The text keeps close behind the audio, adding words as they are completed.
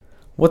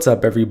What's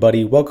up,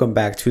 everybody? Welcome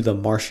back to the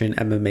Martian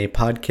MMA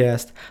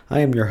podcast.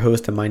 I am your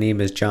host, and my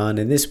name is John,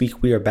 and this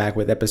week we are back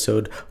with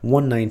episode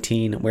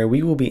 119, where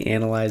we will be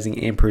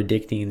analyzing and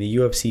predicting the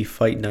UFC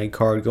Fight Night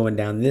card going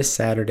down this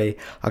Saturday,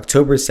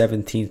 October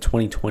 17th,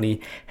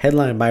 2020,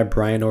 headlined by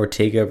Brian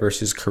Ortega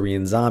versus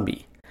Korean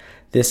Zombie.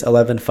 This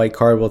 11-fight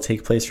card will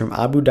take place from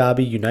Abu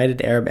Dhabi,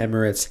 United Arab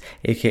Emirates,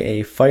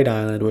 aka Fight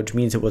Island, which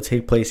means it will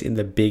take place in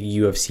the big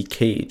UFC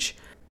cage.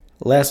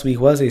 Last week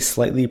was a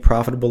slightly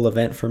profitable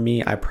event for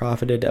me. I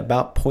profited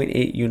about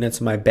 0.8 units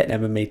on my Bet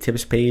MMA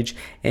tips page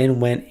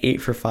and went 8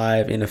 for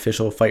 5 in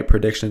official fight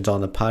predictions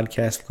on the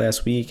podcast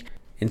last week.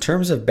 In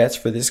terms of bets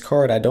for this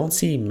card, I don't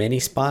see many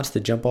spots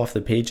to jump off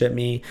the page at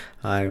me.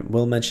 I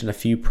will mention a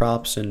few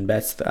props and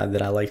bets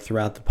that I like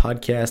throughout the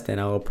podcast, and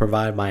I will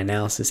provide my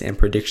analysis and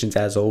predictions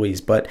as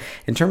always. But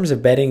in terms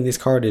of betting, this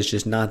card is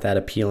just not that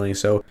appealing.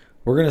 So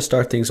we're going to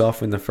start things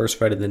off in the first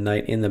fight of the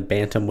night in the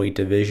bantamweight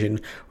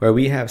division, where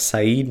we have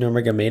Said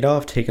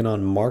Nurmagomedov taking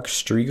on Mark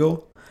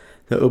Striegel.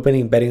 The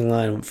opening betting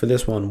line for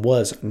this one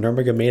was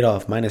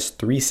Nurmagomedov minus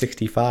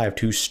 365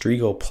 to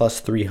Striegel plus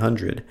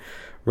 300.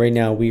 Right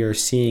now we are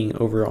seeing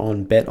over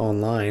on Bet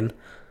Online,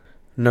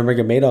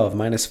 Nurmagomedov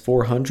minus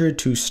 400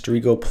 to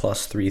Striegel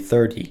plus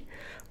 330.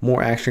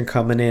 More action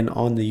coming in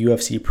on the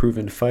UFC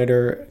proven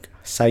fighter,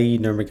 Said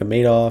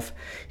Nurmagomedov.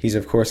 He's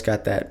of course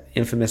got that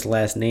infamous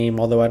last name,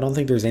 although I don't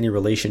think there's any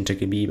relation to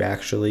Khabib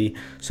actually,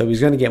 so he's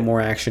going to get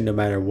more action no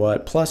matter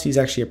what. Plus he's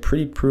actually a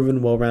pretty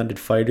proven, well-rounded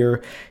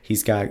fighter.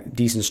 He's got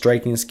decent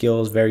striking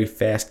skills, very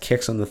fast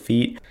kicks on the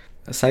feet.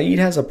 Said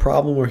has a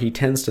problem where he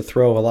tends to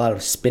throw a lot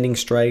of spinning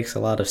strikes, a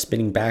lot of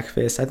spinning back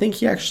fists. I think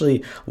he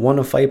actually won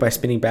a fight by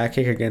spinning back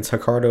kick against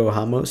Ricardo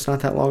Ramos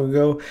not that long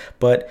ago,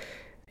 but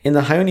in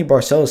the Raoni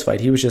Barcelos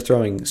fight, he was just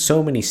throwing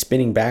so many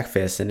spinning back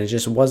fists, and it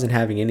just wasn't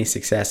having any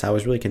success. I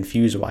was really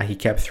confused why he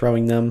kept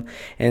throwing them.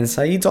 And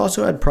Said's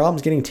also had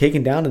problems getting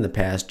taken down in the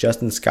past.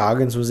 Justin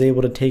Scoggins was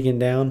able to take him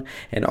down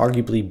and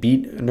arguably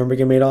beat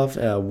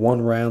Nurmagomedov,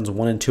 won rounds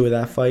 1 and 2 of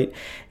that fight.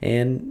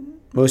 And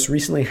most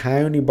recently,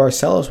 Raoni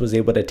Barcelos was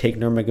able to take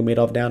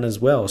Nurmagomedov down as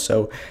well.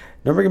 So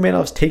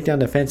Nurmagomedov's takedown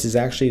defense is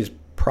actually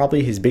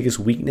probably his biggest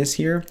weakness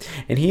here.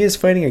 And he is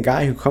fighting a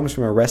guy who comes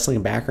from a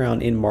wrestling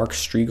background in Mark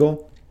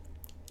Striegel.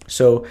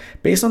 So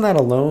based on that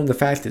alone, the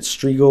fact that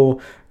Striegel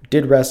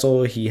did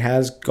wrestle, he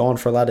has gone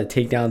for a lot of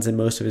takedowns in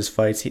most of his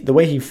fights. The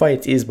way he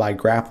fights is by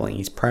grappling.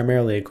 He's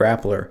primarily a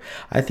grappler.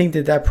 I think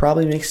that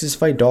probably makes his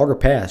fight dog or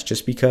pass,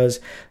 just because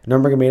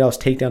Nurmagomedov's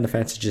takedown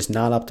defense is just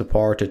not up to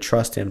par to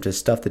trust him to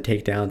stuff the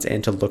takedowns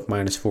and to look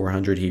minus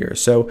 400 here.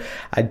 So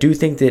I do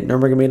think that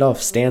Nurmagomedov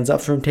stands up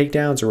from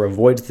takedowns or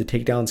avoids the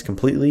takedowns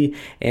completely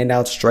and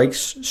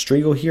outstrikes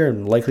Striegel here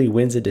and likely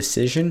wins a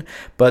decision,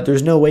 but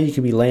there's no way you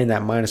could be laying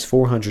that minus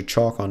 400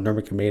 chalk on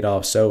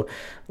Nurmagomedov. So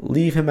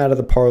leave him out of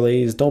the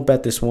parlays. Don't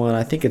bet this one.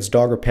 I think it's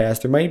dog or pass.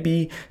 There might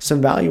be some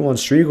value on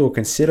Striegel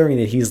considering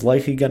that he's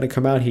likely going to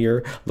come out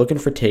here looking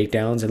for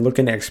takedowns and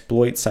looking to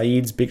exploit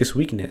Said's biggest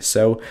weakness.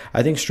 So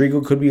I think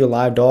Striegel could be a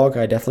live dog.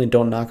 I definitely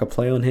don't knock a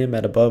play on him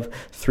at above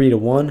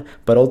 3-1,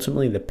 but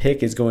ultimately the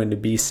pick is going to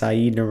be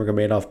Said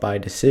Nurmagomedov by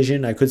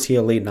decision. I could see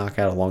a late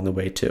knockout along the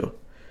way too.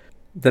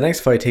 The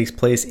next fight takes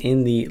place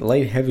in the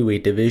light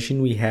heavyweight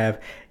division. We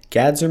have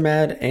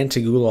Gadzhimurad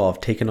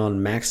Antigulov taking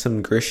on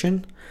Maxim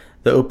Grishin.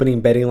 The opening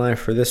betting line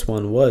for this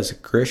one was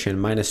Grishin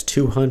minus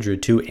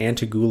 200 to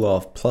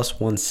Antigulov plus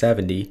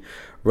 170.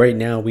 Right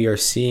now we are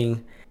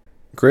seeing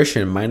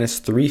Grishin minus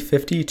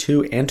 350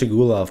 to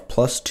Antigulov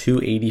plus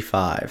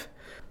 285.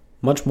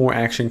 Much more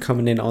action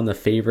coming in on the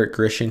favorite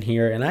Grishin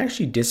here, and I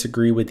actually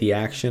disagree with the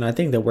action. I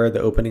think that where the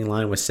opening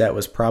line was set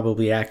was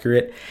probably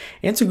accurate.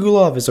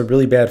 Antigulov is a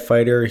really bad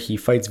fighter. He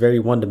fights very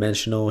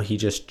one-dimensional. He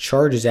just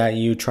charges at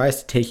you, tries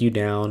to take you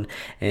down,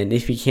 and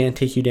if he can't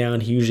take you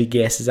down, he usually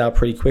gasses out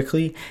pretty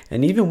quickly.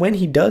 And even when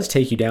he does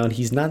take you down,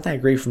 he's not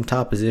that great from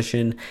top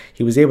position.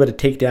 He was able to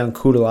take down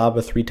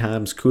Cutelaba 3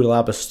 times.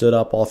 Cutelaba stood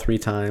up all 3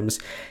 times.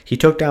 He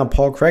took down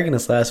Paul Craig in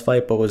his last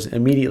fight, but was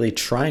immediately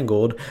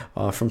triangled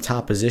from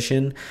top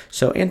position.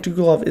 So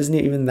Antigulov isn't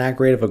even that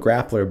great of a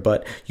grappler,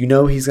 but you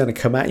know he's going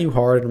to come at you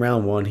hard in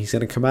round 1. He's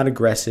going to come out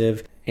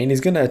aggressive, and he's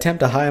going to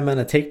attempt a high amount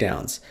of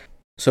takedowns.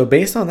 So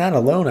based on that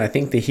alone, I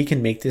think that he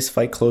can make this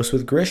fight close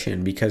with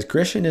Grishin, because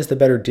Grishin is the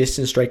better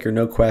distance striker,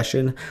 no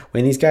question.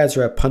 When these guys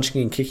are at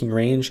punching and kicking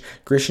range,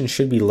 Grishin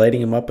should be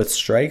lighting him up with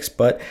strikes,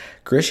 but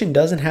Grishin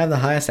doesn't have the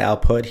highest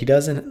output. He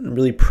doesn't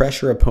really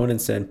pressure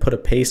opponents and put a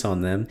pace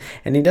on them,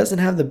 and he doesn't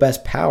have the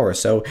best power,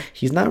 so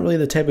he's not really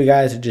the type of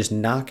guy to just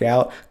knock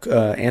out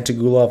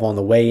Antigulov on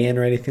the way in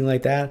or anything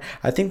like that.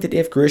 I think that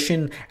if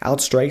Grishin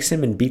outstrikes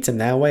him and beats him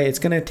that way, it's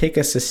going to take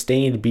a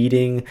sustained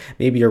beating,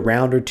 maybe a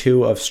round or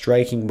 2 of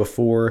striking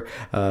before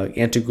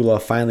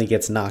Antigulov finally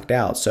gets knocked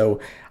out. So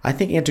I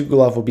think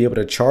Antigulov will be able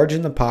to charge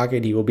in the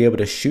pocket. He will be able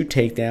to shoot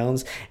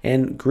takedowns,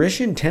 and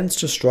Grishin tends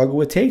to struggle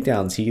with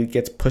takedowns. He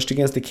gets pushed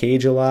against the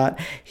cage a lot.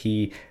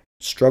 He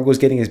struggles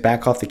getting his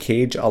back off the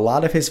cage. A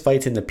lot of his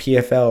fights in the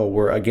PFL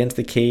were against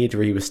the cage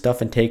where he was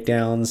stuffing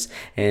takedowns,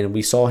 and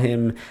we saw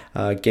him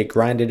get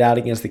grinded out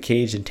against the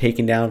cage and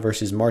taken down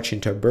versus Marcin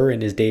Tybura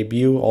in his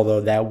debut,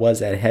 although that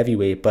was at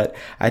heavyweight. But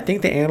I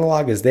think the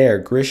analog is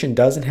there. Grishin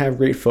doesn't have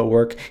great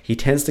footwork. He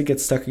tends to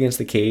get stuck against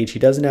the cage. He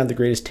doesn't have the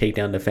greatest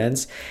takedown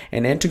defense,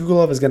 and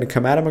Antigulov is going to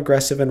come at him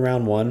aggressive in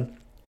round one.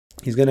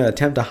 He's going to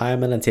attempt a high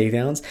amount of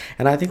takedowns,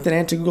 and I think that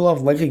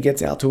Antigulov likely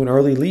gets out to an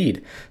early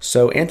lead.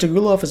 So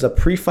Antigulov is a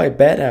pre-fight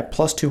bet at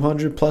plus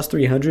 200, plus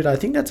 300. I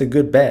think that's a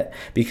good bet,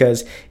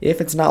 because if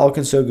it's not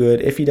looking so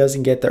good, if he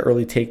doesn't get the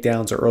early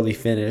takedowns or early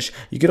finish,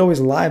 you could always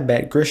live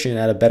bet Grishin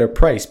at a better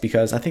price,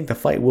 because I think the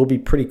fight will be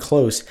pretty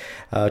close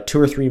 2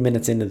 or 3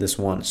 minutes into this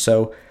one.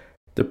 So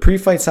the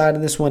pre-fight side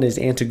of this one is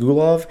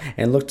Antigulov,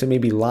 and look to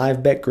maybe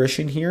live bet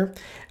Grishin here.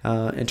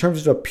 In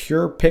terms of a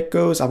pure pick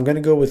goes, I'm going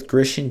to go with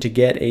Grishin to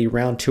get a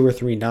round 2 or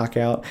 3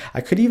 knockout.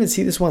 I could even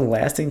see this one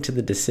lasting to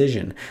the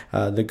decision.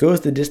 The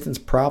goes the distance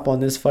prop on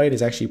this fight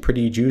is actually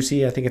pretty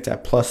juicy. I think it's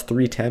at plus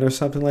 310 or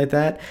something like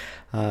that.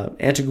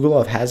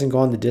 Antigulov hasn't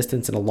gone the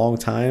distance in a long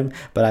time,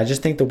 but I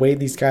just think the way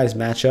these guys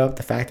match up,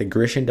 the fact that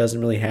Grishin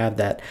doesn't really have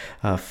that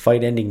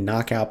fight-ending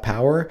knockout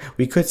power,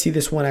 we could see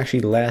this one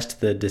actually last to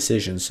the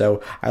decision.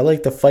 So I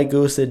like the fight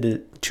goes to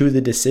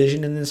the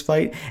decision in this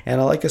fight, and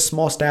I like a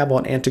small stab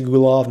on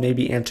Antigulov,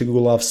 maybe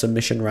Antigulov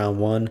submission round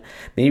 1,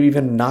 maybe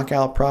even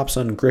knockout props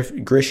on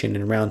Grishin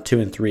in round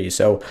 2 and 3.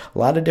 So a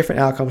lot of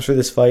different outcomes for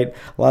this fight,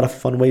 a lot of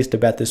fun ways to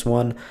bet this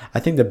one. I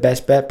think the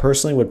best bet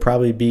personally would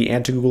probably be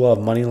Antigulov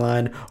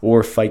moneyline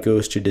or fight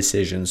goes to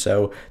decision.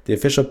 So the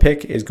official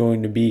pick is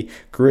going to be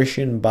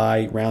Grishin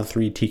by round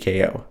 3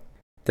 TKO.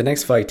 The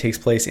next fight takes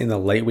place in the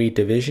lightweight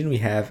division. We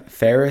have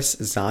Fares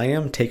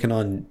Ziam taking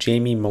on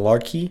Jamie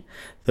Mullarkey.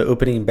 The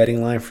opening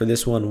betting line for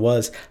this one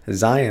was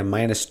Ziam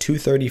minus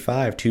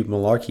 235 to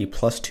Mullarkey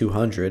plus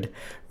 200.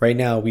 Right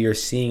now we are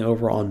seeing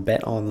over on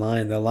Bet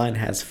Online, the line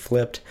has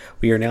flipped.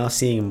 We are now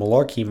seeing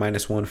Mullarkey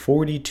minus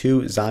 140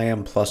 to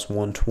Ziam plus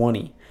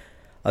 120.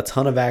 A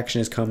ton of action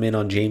has come in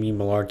on Jamie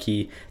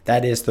Mullarkey.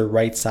 That is the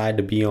right side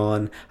to be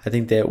on. I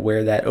think that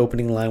where that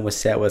opening line was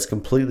set was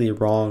completely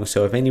wrong.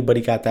 So if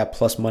anybody got that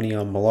plus money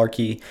on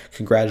Mullarkey,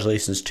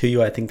 congratulations to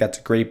you. I think that's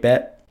a great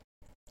bet.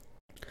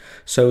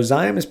 So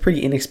Ziam is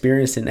pretty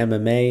inexperienced in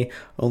MMA,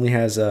 only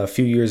has a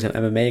few years of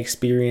MMA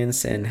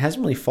experience, and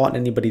hasn't really fought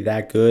anybody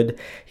that good.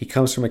 He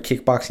comes from a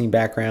kickboxing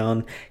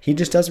background. He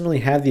just doesn't really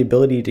have the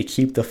ability to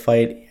keep the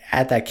fight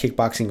at that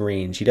kickboxing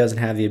range. He doesn't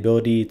have the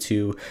ability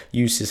to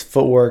use his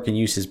footwork and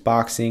use his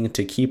boxing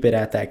to keep it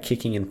at that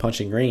kicking and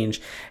punching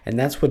range, and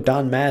that's what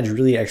Don Madge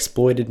really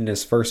exploited in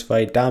his first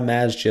fight. Don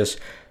Madge just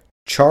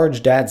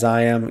charged at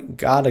Ziam,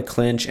 got a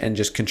clinch, and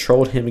just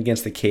controlled him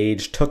against the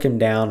cage, took him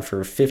down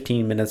for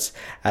 15 minutes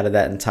out of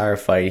that entire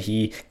fight.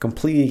 He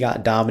completely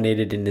got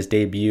dominated in his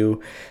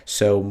debut,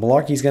 so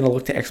Mullarkey's going to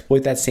look to exploit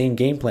that same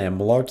game plan.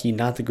 Mullarkey,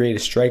 not the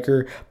greatest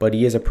striker, but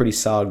he is a pretty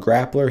solid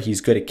grappler. He's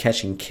good at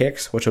catching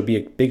kicks, which will be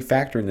a big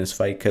factor in this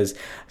fight because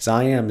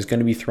Ziam is going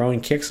to be throwing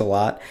kicks a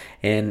lot,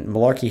 and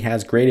Mullarkey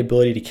has great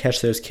ability to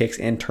catch those kicks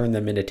and turn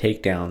them into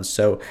takedowns.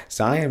 So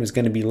Ziam is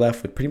going to be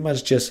left with pretty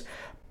much just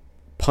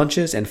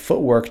punches and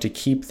footwork to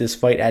keep this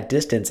fight at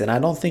distance, and I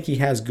don't think he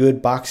has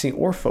good boxing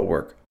or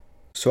footwork.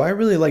 So I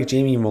really like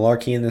Jamie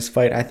Mullarkey in this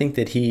fight. I think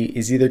that he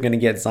is either going to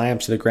get Ziam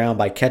to the ground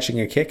by catching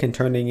a kick and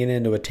turning it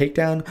into a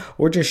takedown,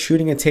 or just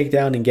shooting a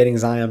takedown and getting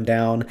Ziam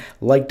down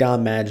like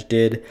Don Madge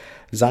did.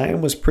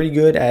 Ziam was pretty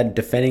good at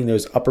defending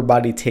those upper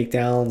body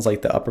takedowns,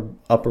 like the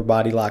upper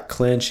body lock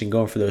clinch and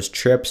going for those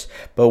trips.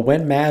 But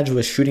when Madge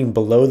was shooting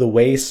below the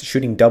waist,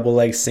 shooting double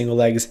legs, single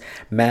legs,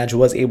 Madge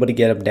was able to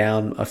get him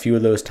down a few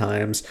of those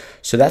times.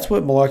 So that's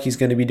what Mullarkey's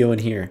going to be doing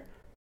here.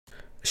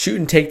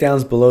 Shooting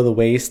takedowns below the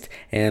waist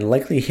and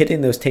likely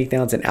hitting those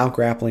takedowns and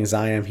out-grappling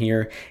Ziam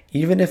here.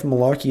 Even if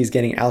Mullarkey is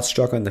getting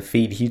outstruck on the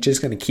feet, he's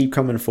just going to keep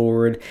coming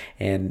forward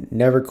and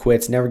never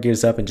quits, never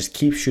gives up, and just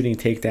keeps shooting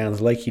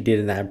takedowns like he did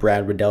in that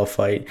Brad Riddell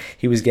fight.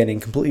 He was getting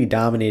completely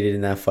dominated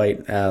in that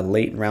fight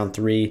late in round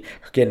 3,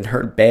 getting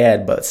hurt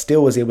bad, but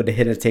still was able to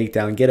hit a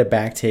takedown, get a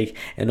back take,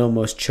 and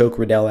almost choke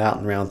Riddell out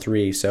in round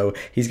 3. So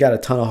he's got a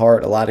ton of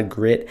heart, a lot of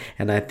grit,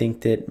 and I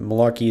think that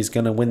Mullarkey is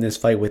going to win this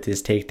fight with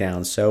his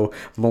takedowns. So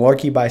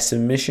Mullarkey by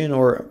submission,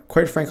 or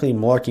quite frankly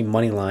Mullarkey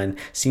moneyline,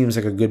 seems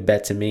like a good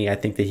bet to me. I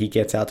think that he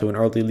gets out to an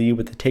early lead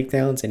with the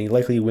takedowns, and he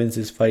likely wins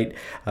this fight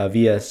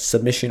via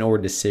submission or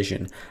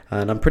decision,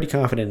 and I'm pretty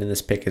confident in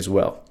this pick as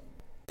well.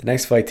 The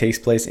next fight takes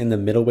place in the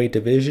middleweight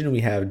division. We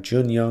have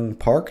Jun Young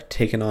Park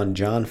taking on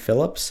John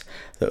Phillips.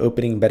 The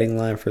opening betting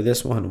line for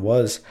this one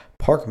was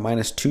Park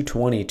minus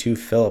 220 to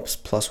Phillips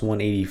plus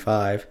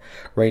 185.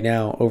 Right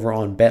now over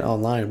on Bet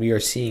Online we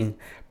are seeing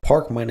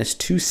Park minus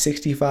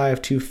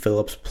 265 to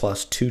Phillips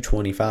plus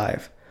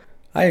 225.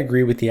 I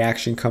agree with the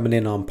action coming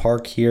in on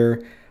Park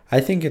here. I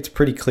think it's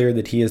pretty clear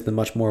that he is the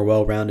much more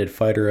well-rounded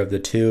fighter of the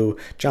two.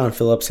 John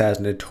Phillips has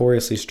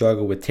notoriously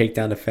struggled with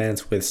takedown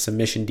defense, with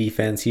submission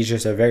defense. He's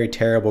just a very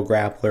terrible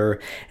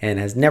grappler and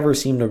has never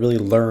seemed to really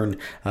learn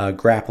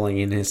grappling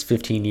in his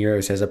 15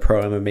 years as a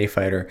pro MMA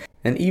fighter.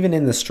 And even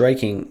in the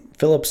striking,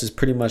 Phillips is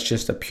pretty much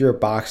just a pure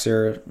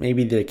boxer,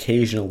 maybe the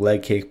occasional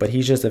leg kick, but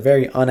he's just a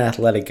very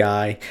unathletic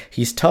guy.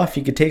 He's tough,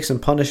 he could take some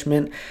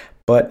punishment,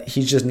 but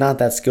he's just not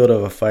that skilled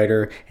of a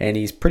fighter, and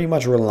he's pretty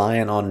much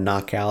reliant on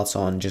knockouts,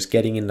 on just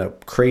getting into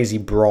crazy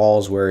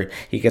brawls where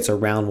he gets a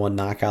round one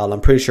knockout.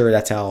 I'm pretty sure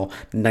that's how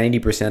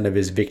 90% of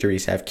his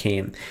victories have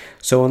came.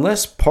 So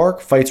unless Park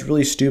fights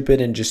really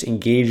stupid and just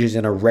engages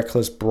in a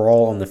reckless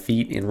brawl on the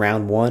feet in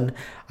round one,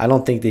 I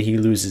don't think that he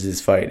loses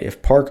his fight.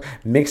 If Park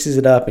mixes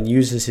it up and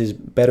uses his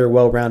better,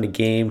 well-rounded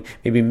game,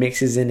 maybe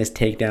mixes in his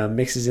takedown,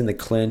 mixes in the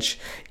clinch,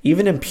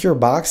 even in pure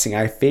boxing,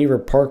 I favor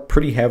Park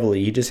pretty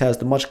heavily. He just has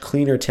the much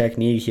cleaner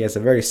technique. He has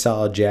a very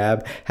solid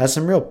jab, has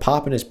some real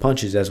pop in his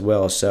punches as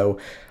well. So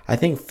I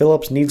think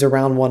Phillips needs a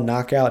round one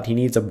knockout. He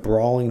needs a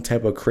brawling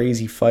type of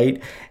crazy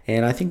fight.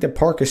 And I think that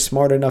Park is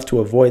smart enough to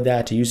avoid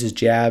that, to use his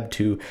jab,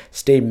 to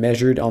stay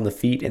measured on the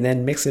feet, and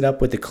then mix it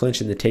up with the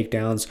clinch and the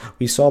takedowns.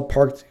 We saw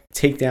Park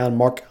take down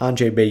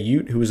Marc-Andre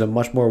Barriault, who was a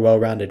much more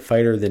well-rounded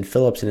fighter than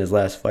Phillips in his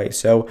last fight.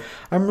 So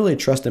I'm really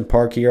trusting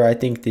Park here. I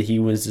think that he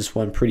wins this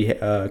one pretty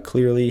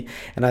clearly,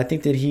 and I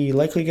think that he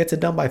likely gets it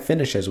done by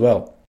finish as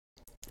well.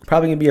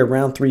 Probably going to be a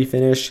round 3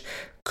 finish.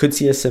 Could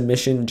see a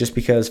submission just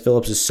because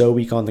Phillips is so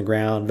weak on the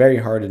ground, very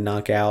hard to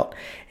knock out,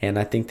 and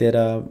I think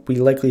that we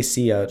likely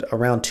see a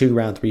round 2,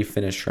 round 3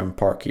 finish from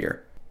Park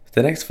here.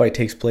 The next fight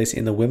takes place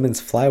in the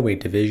women's flyweight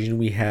division.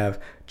 We have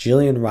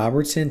Jillian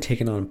Robertson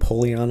taking on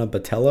Poliana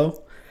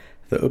Botelho.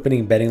 The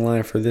opening betting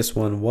line for this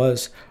one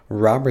was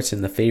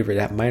Robertson the favorite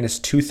at minus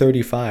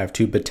 235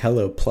 to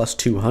Botelho plus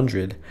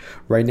 200.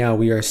 Right now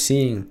we are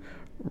seeing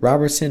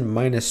Robertson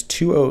minus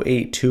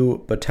 208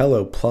 to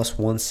Botelho plus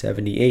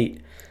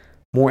 178.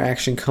 More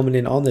action coming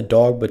in on the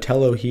dog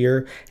Botelho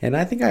here, and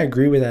I think I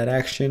agree with that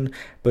action.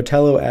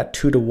 Botelho at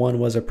 2-1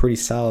 was a pretty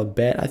solid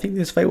bet. I think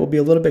this fight will be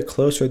a little bit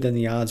closer than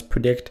the odds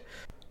predict.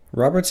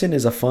 Robertson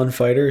is a fun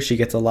fighter. She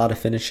gets a lot of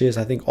finishes.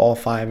 I think all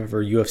 5 of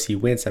her UFC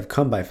wins have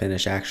come by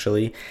finish,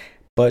 actually.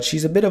 But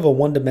she's a bit of a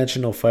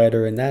one-dimensional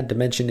fighter, and that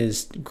dimension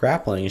is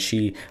grappling.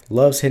 She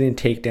loves hitting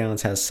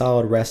takedowns, has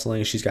solid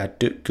wrestling. She's got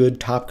good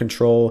top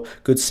control,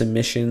 good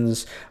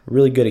submissions,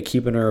 really good at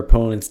keeping her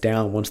opponents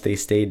down once they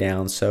stay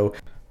down. So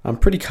I'm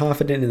pretty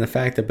confident in the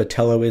fact that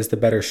Botelho is the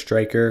better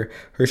striker.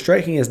 Her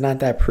striking is not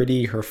that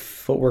pretty. Her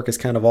footwork is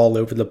kind of all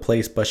over the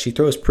place, but she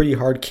throws pretty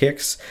hard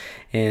kicks,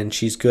 and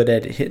she's good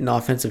at hitting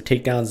offensive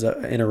takedowns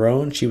in her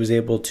own. She was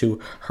able to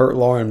hurt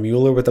Lauren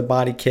Mueller with a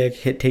body kick,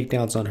 hit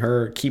takedowns on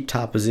her, keep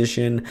top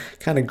position,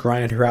 kind of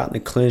grind her out in the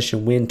clinch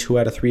and win 2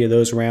 out of 3 of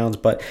those rounds.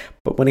 But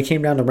when it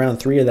came down to round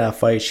 3 of that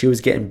fight, she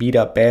was getting beat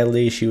up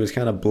badly. She was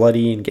kind of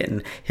bloody and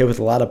getting hit with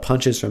a lot of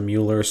punches from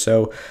Mueller.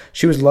 So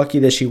she was lucky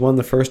that she won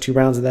the first 2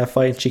 rounds of that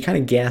fight, and she kind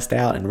of gassed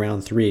out in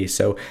round 3.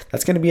 So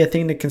that's going to be a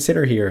thing to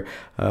consider here.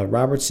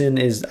 Robertson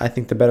is, I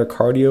think, the better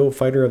cardio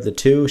fighter of the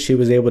two. She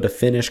was able to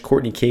finish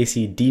Courtney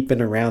Casey deep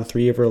into round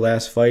 3 of her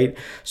last fight.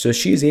 So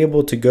she's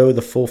able to go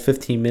the full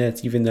 15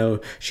 minutes, even though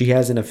she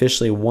hasn't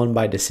officially won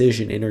by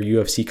decision in her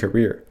UFC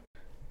career.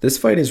 This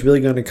fight is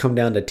really going to come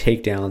down to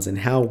takedowns and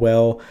how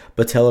well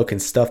Botelho can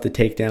stuff the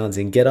takedowns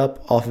and get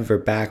up off of her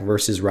back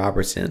versus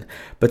Robertson.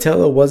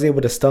 Botelho was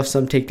able to stuff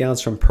some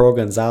takedowns from Pearl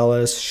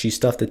Gonzalez. She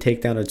stuffed a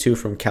takedown or 2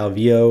 from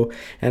Calvillo.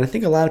 And I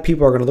think a lot of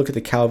people are going to look at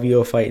the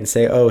Calvillo fight and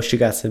say, oh, she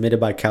got submitted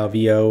by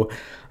Calvillo.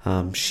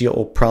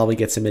 She'll probably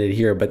get submitted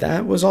here. But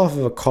that was off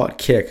of a caught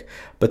kick.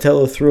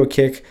 Botelho threw a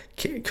kick.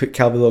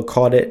 Calvillo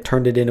caught it,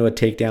 turned it into a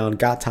takedown,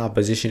 got top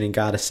position, and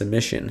got a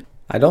submission.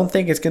 I don't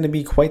think it's going to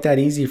be quite that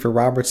easy for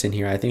Robertson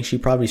here. I think she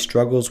probably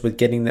struggles with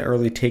getting the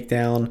early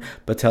takedown.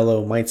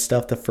 Botelho might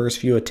stuff the first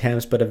few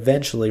attempts, but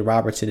eventually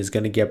Robertson is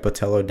going to get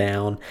Botelho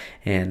down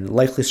and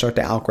likely start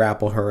to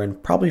outgrapple her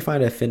and probably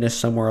find a finish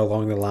somewhere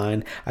along the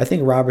line. I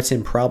think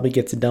Robertson probably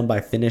gets it done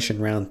by finish in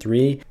round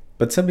 3.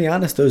 But to be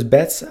honest, those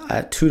bets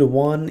at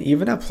 2-1,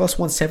 even at plus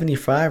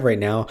 175 right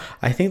now,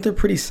 I think they're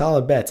pretty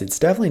solid bets. It's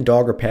definitely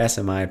dog or pass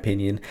in my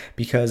opinion,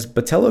 because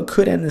Botelho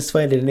could end this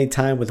fight at any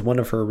time with one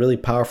of her really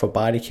powerful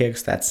body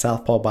kicks. That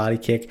southpaw body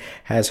kick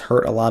has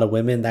hurt a lot of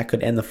women. That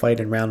could end the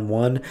fight in round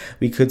 1.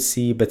 We could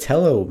see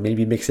Botelho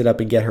maybe mix it up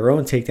and get her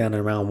own takedown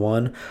in round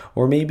 1.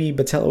 Or maybe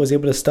Botelho was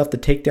able to stuff the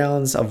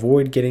takedowns,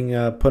 avoid getting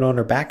put on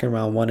her back in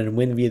round 1 and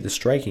win via the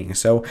striking.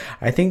 So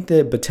I think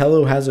that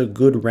Botelho has a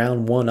good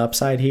round 1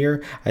 upside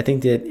here. I think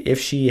that if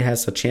she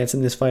has a chance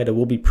in this fight, it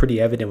will be pretty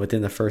evident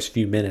within the first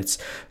few minutes.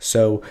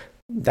 So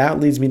that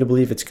leads me to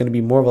believe it's going to be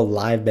more of a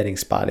live betting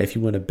spot if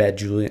you want to bet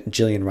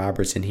Jillian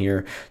Robertson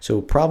here. So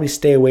probably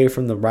stay away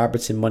from the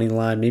Robertson money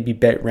line. Maybe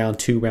bet round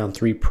 2, round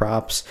 3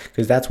 props,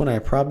 because that's when I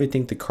probably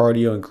think the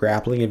cardio and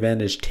grappling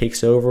advantage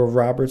takes over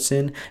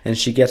Robertson and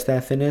she gets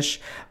that finish.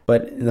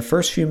 But in the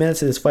first few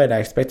minutes of this fight, I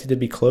expect it to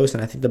be close,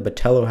 and I think the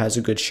Botelho has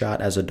a good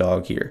shot as a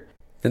dog here.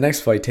 The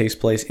next fight takes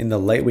place in the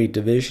lightweight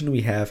division.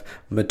 We have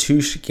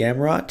Mateusz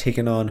Gamrot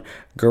taking on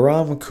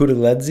Guram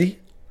Kutateladze.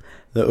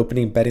 The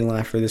opening betting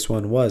line for this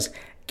one was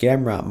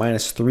Gamrot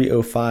minus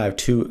 305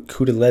 to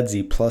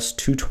Kutateladze plus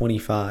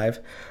 225.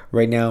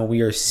 Right now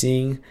we are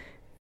seeing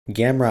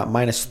Gamrot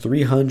minus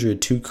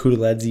 300 to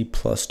Kutateladze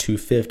plus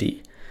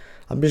 250.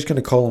 I'm just going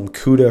to call him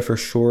Kuta for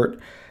short.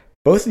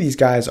 Both of these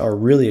guys are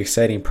really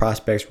exciting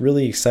prospects,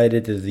 really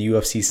excited that the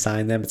UFC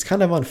signed them. It's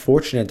kind of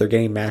unfortunate they're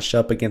getting matched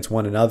up against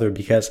one another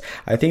because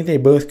I think they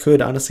both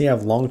could honestly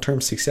have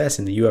long-term success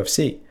in the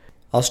UFC.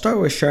 I'll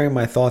start with sharing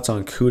my thoughts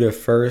on Kuta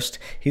first.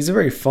 He's a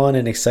very fun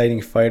and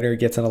exciting fighter,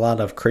 gets in a lot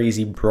of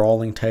crazy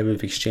brawling type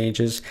of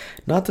exchanges.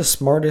 Not the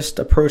smartest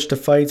approach to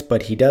fights,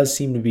 but he does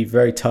seem to be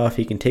very tough.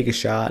 He can take a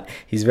shot.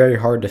 He's very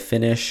hard to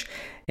finish.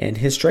 And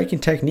his striking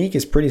technique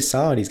is pretty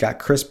solid. He's got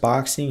crisp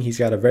boxing. He's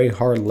got a very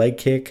hard leg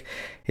kick.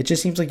 It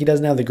just seems like he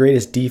doesn't have the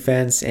greatest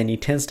defense, and he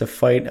tends to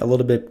fight a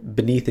little bit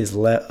beneath his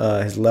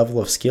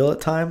level of skill at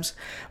times.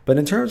 But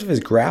in terms of his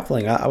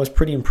grappling, I was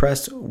pretty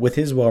impressed with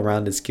his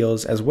well-rounded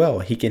skills as well.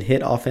 He can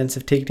hit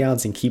offensive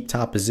takedowns and keep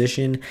top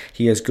position.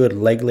 He has good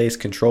leg lace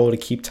control to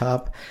keep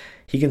top.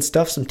 He can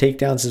stuff some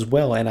takedowns as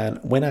well, and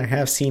when I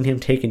have seen him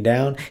taken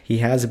down, he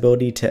has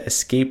ability to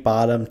escape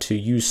bottom, to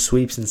use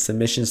sweeps and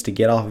submissions to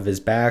get off of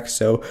his back.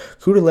 So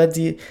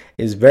Kutateladze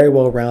is very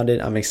well-rounded.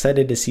 I'm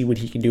excited to see what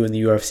he can do in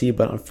the UFC,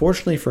 but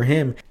unfortunately for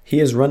him, he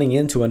is running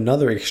into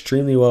another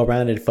extremely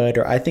well-rounded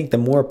fighter. I think the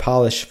more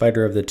polished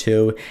fighter of the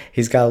two.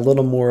 He's got a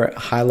little more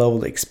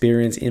high-level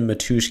experience in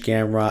Mateusz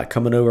Gamrot,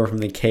 coming over from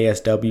the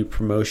KSW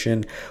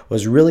promotion.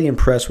 Was really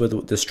impressed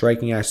with the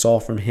striking I saw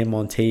from him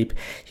on tape.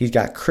 He's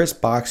got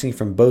crisp boxing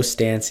from both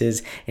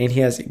stances, and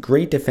he has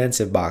great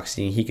defensive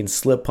boxing. He can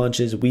slip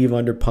punches, weave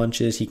under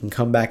punches. He can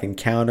come back and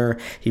counter.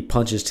 He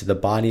punches to the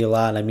body a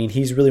lot. I mean,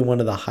 he's really one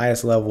of the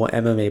highest level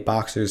MMA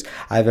boxers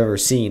I've ever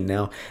seen.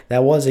 Now,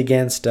 that was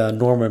against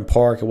Norman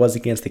Park. It was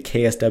against the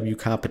KSW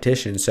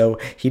competition. So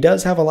he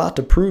does have a lot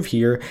to prove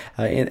here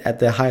at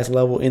the highest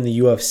level in the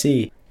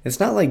UFC. It's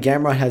not like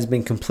Gamrot has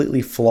been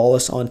completely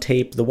flawless on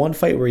tape. The one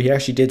fight where he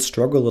actually did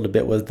struggle a little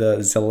bit was the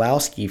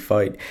Zalowski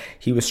fight.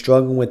 He was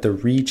struggling with the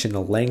reach and the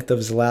length of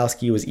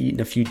Zalowski, was eating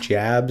a few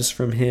jabs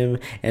from him,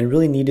 and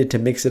really needed to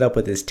mix it up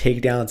with his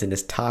takedowns and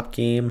his top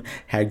game.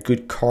 Had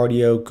good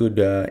cardio, good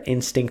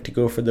instinct to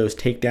go for those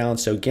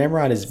takedowns. So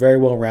Gamrot is very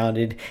well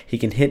rounded. He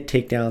can hit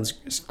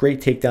takedowns, great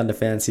takedown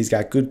defense. He's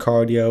got good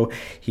cardio.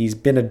 He's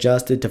been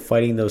adjusted to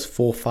fighting those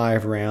full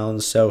 5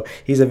 rounds. So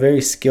he's a very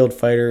skilled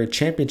fighter,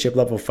 championship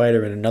level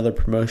fighter in another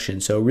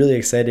promotion. So really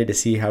excited to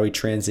see how he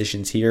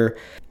transitions here.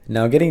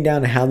 Now getting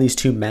down to how these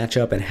two match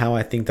up and how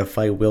I think the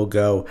fight will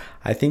go.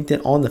 I think that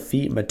on the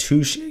feet,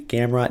 Mateusz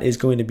Gamrot is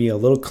going to be a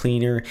little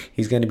cleaner.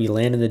 He's going to be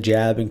landing the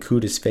jab in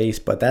Kuta's face,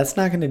 but that's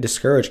not going to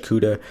discourage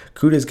Kuta.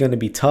 Kuta is going to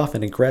be tough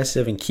and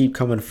aggressive and keep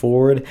coming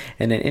forward.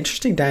 And an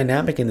interesting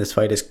dynamic in this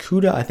fight is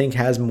Kuta, I think,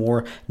 has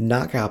more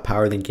knockout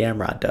power than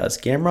Gamrot does.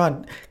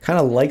 Gamrot kind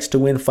of likes to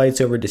win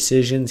fights over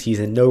decisions. He's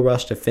in no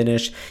rush to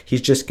finish.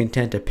 He's just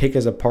content to pick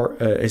his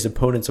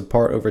opponents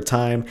apart over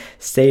time,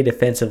 stay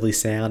defensively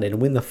sound,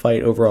 and win the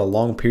fight over a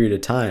long period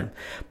of time.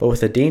 But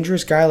with a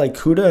dangerous guy like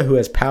Kuta who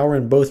has power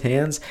in both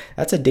hands,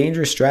 that's a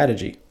dangerous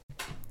strategy.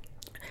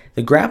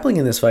 The grappling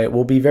in this fight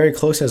will be very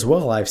close as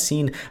well. I've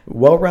seen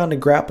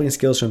well-rounded grappling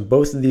skills from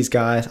both of these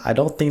guys. I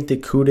don't think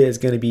that Kuta is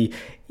going to be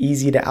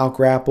easy to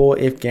out-grapple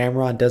if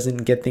Gamrot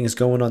doesn't get things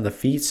going on the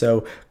feet.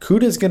 So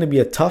Kuta is going to be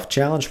a tough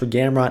challenge for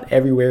Gamrot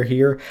everywhere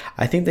here.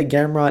 I think that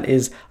Gamrot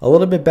is a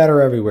little bit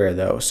better everywhere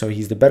though. So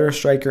he's the better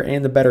striker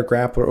and the better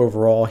grappler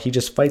overall. He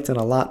just fights in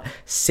a lot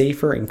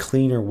safer and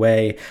cleaner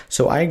way.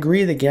 So I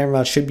agree that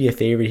Gamrot should be a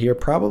favorite here.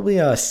 Probably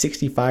a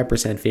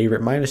 65%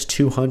 favorite. Minus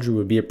 200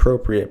 would be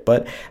appropriate.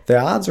 But the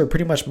odds are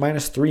pretty much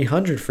minus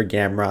 300 for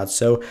Gamrot.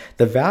 So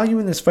the value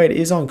in this fight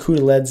is on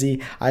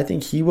Kutateladze. I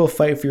think he will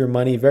fight for your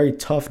money. Very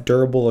tough,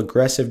 durable,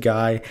 aggressive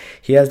guy.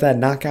 He has that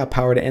knockout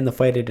power to end the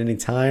fight at any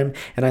time,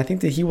 and I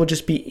think that he will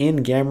just be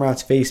in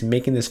Gamrot's face,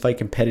 making this fight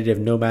competitive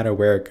no matter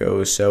where it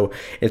goes. So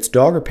it's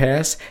dog or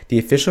pass. The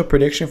official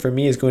prediction for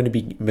me is going to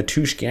be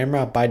Mateusz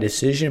Gamrot by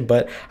decision,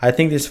 but I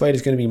think this fight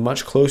is going to be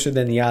much closer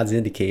than the odds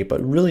indicate.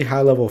 But really high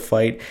level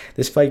fight.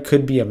 This fight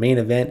could be a main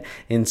event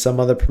in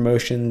some other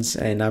promotions,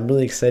 and I'm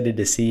really excited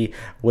to see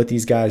what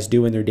these guys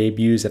do in their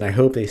debuts, and I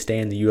hope they stay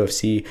in the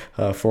UFC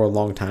for a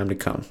long time to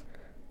come.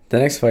 The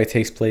next fight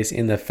takes place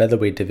in the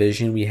featherweight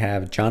division. We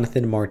have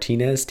Jonathan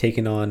Martinez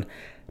taking on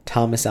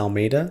Thomas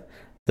Almeida.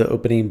 The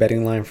opening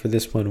betting line for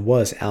this one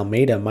was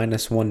Almeida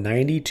minus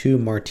 190 to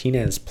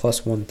Martinez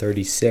plus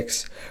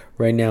 136.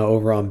 Right now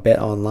over on Bet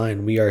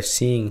Online, we are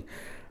seeing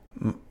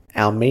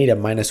Almeida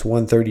minus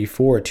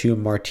 134 to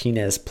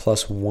Martinez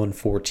plus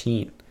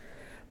 114.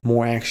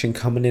 More action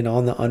coming in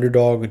on the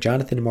underdog,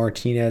 Jonathan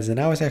Martinez, and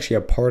I was actually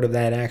a part of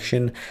that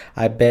action.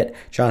 I bet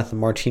Jonathan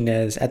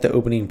Martinez at the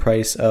opening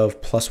price of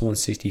plus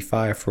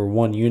 165 for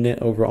 1 unit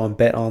over on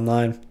Bet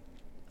Online.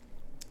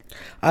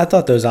 I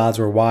thought those odds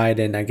were wide,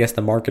 and I guess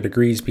the market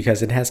agrees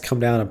because it has come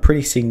down a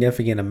pretty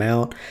significant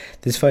amount.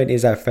 This fight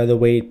is at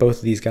featherweight. Both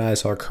of these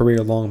guys are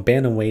career-long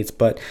bantamweights,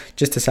 but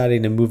just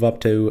deciding to move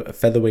up to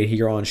featherweight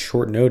here on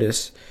short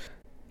notice.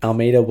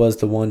 Almeida was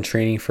the one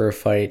training to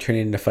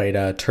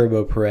fight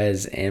Turbo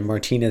Perez, and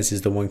Martinez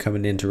is the one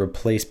coming in to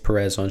replace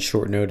Perez on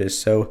short notice.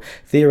 So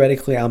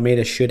theoretically,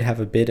 Almeida should have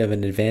a bit of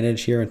an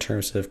advantage here in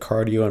terms of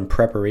cardio and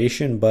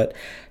preparation, but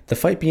the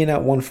fight being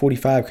at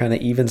 145 kind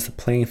of evens the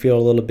playing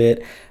field a little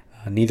bit.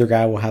 Neither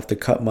guy will have to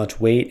cut much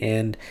weight,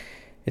 and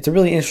it's a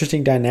really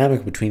interesting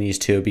dynamic between these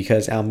two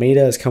because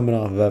Almeida is coming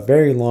off of a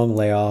very long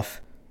layoff,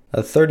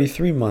 a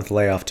 33-month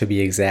layoff to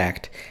be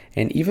exact.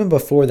 And even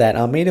before that,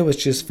 Almeida was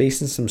just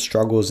facing some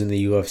struggles in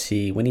the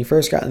UFC. When he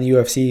first got in the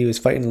UFC, he was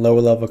fighting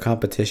lower level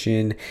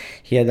competition.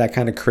 He had that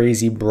kind of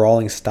crazy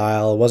brawling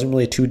style. It wasn't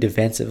really too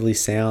defensively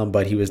sound,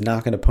 but he was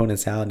knocking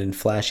opponents out in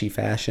flashy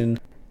fashion.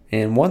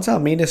 And once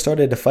Almeida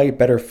started to fight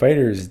better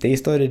fighters, they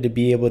started to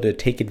be able to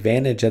take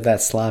advantage of that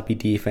sloppy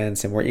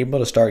defense and were able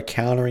to start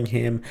countering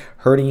him,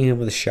 hurting him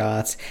with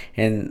shots.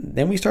 And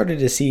then we started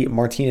to see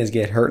Martinez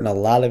get hurt in a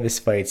lot of his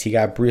fights. He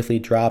got briefly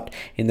dropped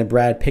in the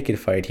Brad Pickett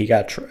fight. He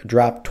got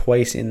dropped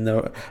twice in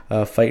the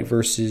fight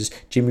versus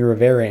Jimmy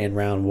Rivera in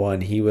round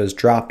 1. He was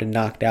dropped and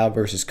knocked out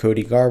versus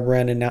Cody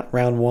Garbrandt in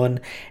round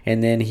 1.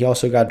 And then he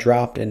also got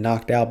dropped and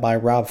knocked out by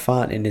Rob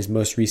Font in his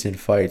most recent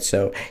fight.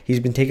 So he's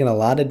been taking a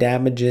lot of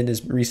damage in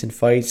his recent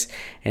fights,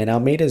 and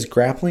Almeida's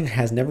grappling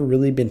has never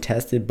really been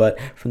tested, but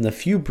from the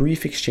few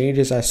brief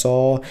exchanges I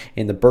saw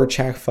in the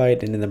Burchak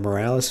fight and in the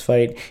Morales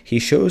fight, he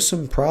shows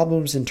some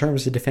problems in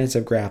terms of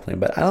defensive grappling,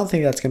 but I don't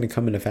think that's going to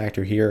come into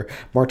factor here.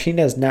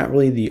 Martinez not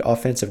really the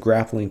offensive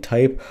grappling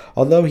type,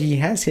 although he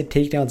has hit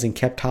takedowns and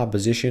kept top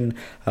position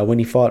when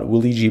he fought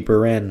Luigi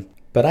Buren.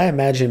 But I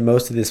imagine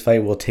most of this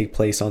fight will take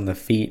place on the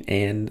feet,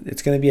 and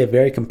it's going to be a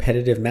very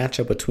competitive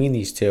matchup between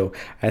these two.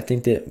 I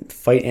think that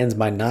fight ends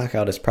by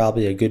knockout is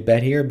probably a good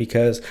bet here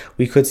because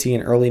we could see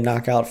an early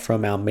knockout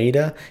from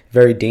Almeida,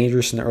 very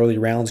dangerous in the early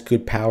rounds,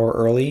 good power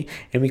early,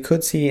 and we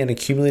could see an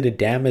accumulated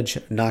damage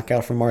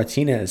knockout from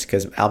Martinez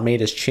because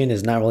Almeida's chin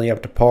is not really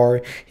up to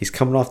par. He's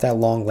coming off that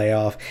long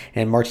layoff,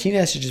 and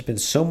Martinez has just been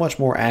so much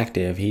more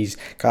active. He's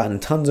gotten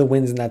tons of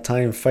wins in that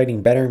time,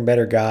 fighting better and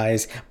better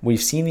guys.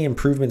 We've seen the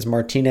improvements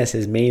Martinez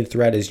has made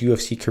throughout his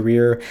UFC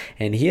career,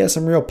 and he has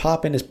some real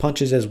pop in his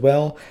punches as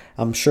well.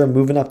 I'm sure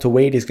moving up to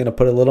weight is going to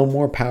put a little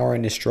more power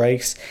in his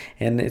strikes,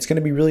 and it's going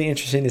to be really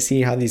interesting to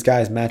see how these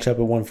guys match up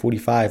at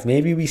 145.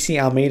 Maybe we see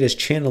Almeida's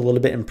chin a little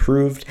bit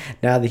improved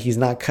now that he's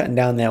not cutting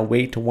down that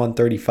weight to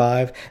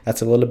 135.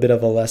 That's a little bit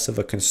of a less of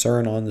a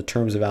concern on the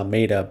terms of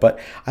Almeida, but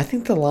I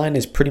think the line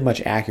is pretty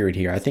much accurate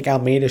here. I think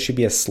Almeida should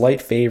be a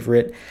slight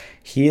favorite.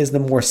 He is the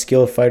more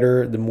skilled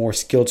fighter, the more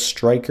skilled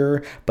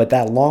striker, but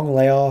that long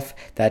layoff,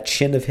 that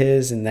chin of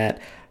his, and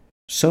that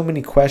so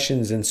many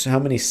questions and so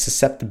many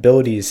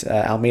susceptibilities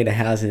Almeida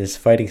has in his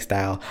fighting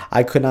style,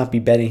 I could not be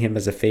betting him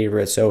as a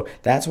favorite. So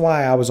that's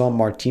why I was on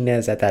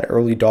Martinez at that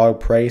early dog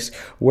price.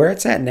 Where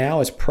it's at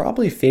now is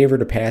probably favor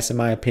to pass in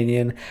my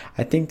opinion.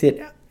 I think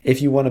that if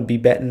you want to be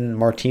betting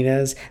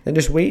Martinez, then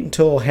just wait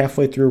until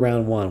halfway through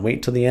round 1.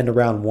 Wait till the end of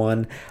round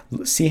 1.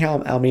 See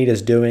how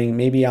Almeida's doing.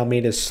 Maybe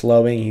Almeida's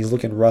slowing. He's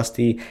looking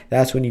rusty.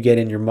 That's when you get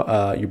in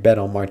your bet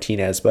on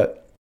Martinez. But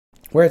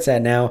where it's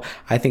at now,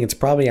 I think it's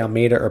probably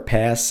Almeida or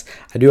pass.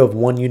 I do have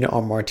one unit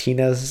on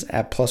Martinez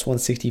at plus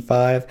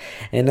 165.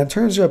 And in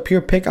terms of a pure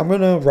pick, I'm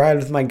going to ride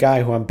with my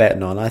guy who I'm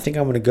betting on. I think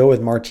I'm going to go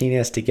with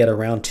Martinez to get a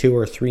round 2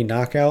 or 3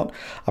 knockout.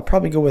 I'll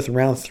probably go with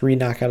round 3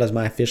 knockout as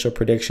my official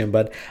prediction,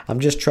 but I'm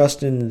just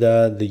trusting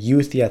the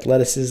youth, the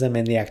athleticism,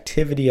 and the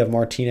activity of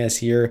Martinez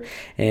here.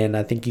 And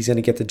I think he's going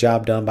to get the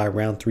job done by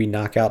round 3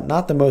 knockout.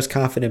 Not the most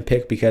confident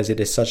pick because it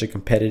is such a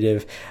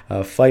competitive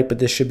fight, but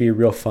this should be a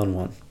real fun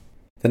one.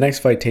 The next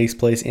fight takes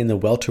place in the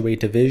welterweight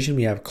division.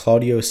 We have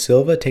Claudio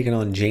Silva taking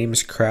on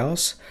James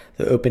Krause.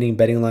 The opening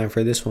betting line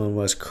for this one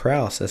was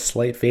Krause, a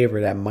slight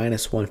favorite at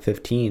minus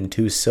 115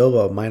 to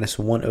Silva minus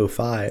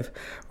 105.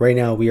 Right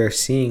now we are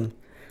seeing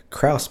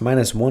Krause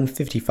minus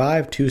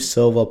 155 to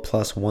Silva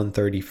plus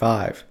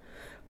 135.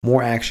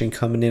 More action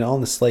coming in on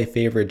the slight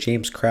favorite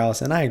James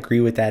Krause, and I agree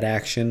with that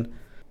action.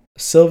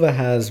 Silva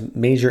has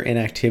major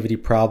inactivity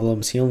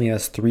problems. He only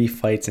has 3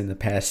 fights in the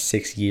past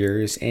 6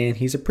 years, and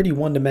he's a pretty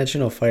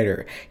one-dimensional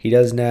fighter. He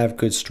doesn't have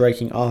good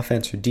striking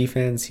offense or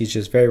defense. He's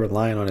just very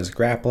reliant on his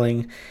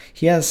grappling.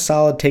 He has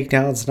solid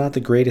takedowns, not the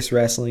greatest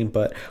wrestling,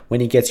 but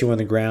when he gets you on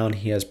the ground,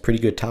 he has pretty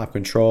good top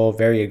control,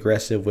 very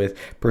aggressive with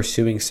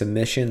pursuing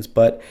submissions,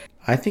 but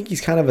I think he's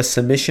kind of a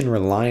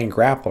submission-reliant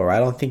grappler. I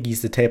don't think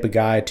he's the type of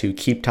guy to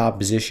keep top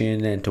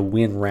position and to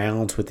win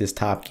rounds with his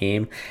top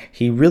game.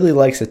 He really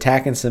likes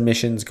attacking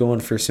submissions,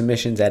 going for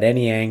submissions at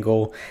any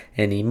angle,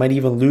 and he might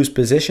even lose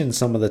position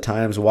some of the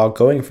times while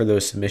going for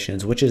those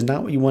submissions, which is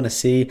not what you want to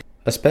see,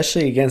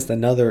 especially against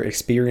another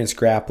experienced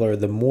grappler,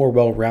 the more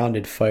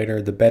well-rounded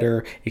fighter, the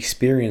better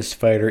experienced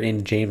fighter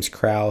in James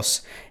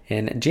Krause.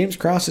 And James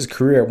Krause's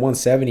career at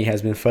 170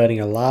 has been fighting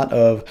a lot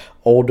of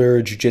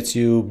older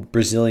jiu-jitsu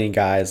Brazilian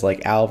guys like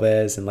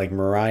Alves and like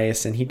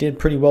Moraes, and he did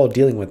pretty well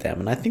dealing with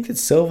them. And I think that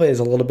Silva is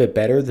a little bit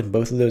better than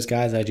both of those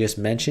guys I just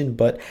mentioned,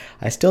 but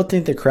I still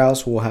think that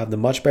Krause will have the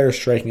much better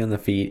striking on the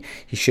feet.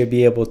 He should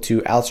be able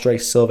to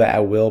outstrike Silva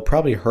at will,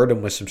 probably hurt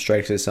him with some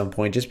strikes at some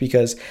point, just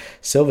because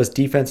Silva's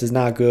defense is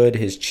not good.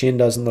 His chin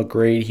doesn't look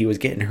great. He was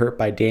getting hurt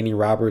by Danny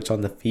Roberts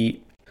on the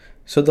feet.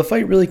 So the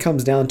fight really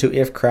comes down to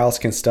if Krause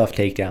can stuff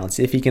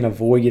takedowns, if he can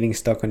avoid getting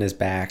stuck on his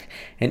back.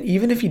 And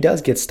even if he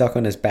does get stuck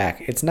on his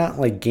back, it's not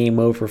like game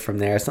over from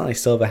there. It's not like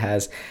Silva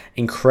has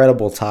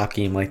incredible top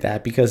game like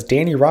that, because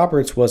Danny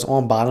Roberts was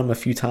on bottom a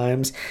few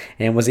times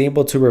and was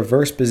able to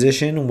reverse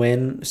position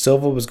when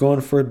Silva was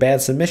going for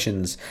bad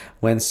submissions.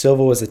 When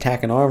Silva was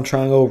attacking arm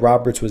triangle,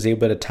 Roberts was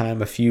able to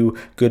time a few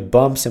good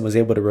bumps and was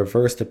able to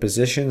reverse the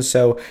position.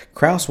 So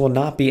Krause will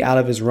not be out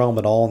of his realm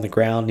at all on the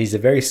ground. He's a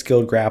very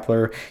skilled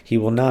grappler. He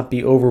will not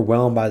be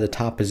overwhelmed by the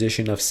top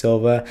position of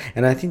Silva,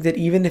 and I think that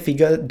even if he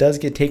does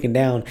get taken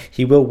down,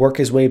 he will work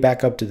his way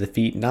back up to the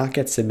feet, not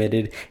get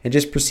submitted, and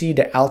just proceed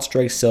to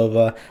outstrike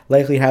Silva,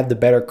 likely have the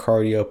better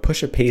cardio,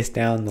 push a pace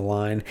down the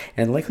line,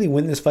 and likely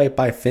win this fight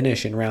by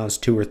finish in rounds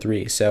 2 or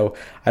 3. So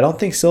I don't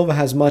think Silva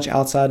has much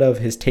outside of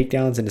his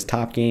takedowns and his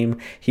top game.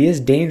 He is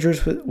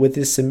dangerous with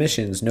his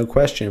submissions, no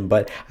question,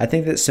 but I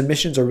think that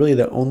submissions are really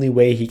the only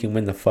way he can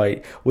win the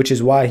fight, which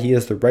is why he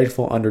is the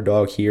rightful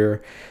underdog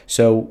here.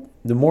 So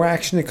the more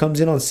action that comes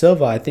in on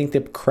Silva, I think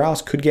that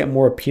Krause could get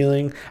more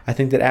appealing. I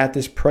think that at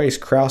this price,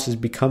 Krause is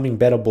becoming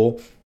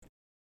bettable.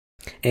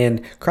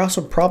 And Krause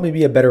will probably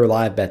be a better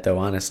live bet, though,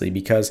 honestly,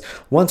 because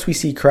once we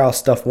see Krause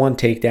stuff one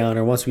takedown,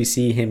 or once we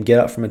see him get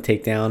up from a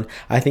takedown,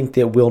 I think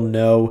that we'll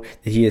know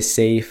that he is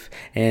safe,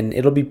 and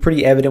it'll be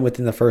pretty evident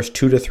within the first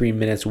 2 to 3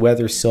 minutes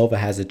whether Silva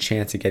has a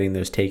chance of getting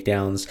those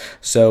takedowns.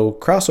 So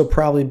Krause will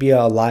probably be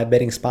a live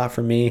betting spot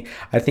for me.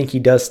 I think he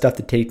does stuff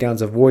the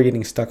takedowns, avoid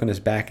getting stuck on his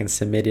back and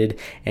submitted,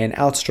 and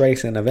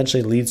outstrikes and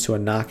eventually leads to a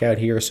knockout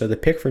here. So the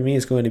pick for me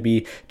is going to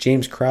be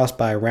James Krause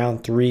by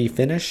round 3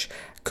 finish.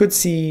 Could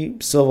see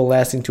Silva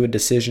lasting to a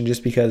decision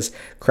just because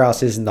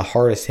Krause isn't the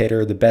hardest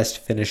hitter, the best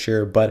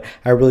finisher, but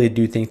I really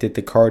do think that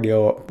the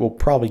cardio will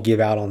probably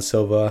give out on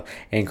Silva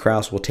and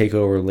Krause will take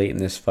over late in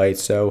this fight.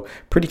 So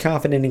pretty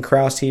confident in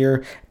Krause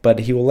here,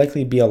 but he will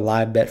likely be a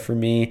live bet for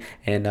me,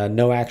 and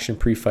no action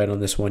pre-fight on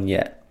this one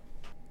yet.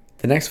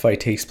 The next fight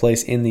takes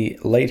place in the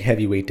light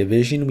heavyweight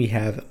division. We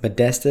have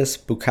Modestas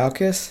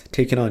Bukauskas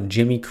taking on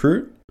Jimmy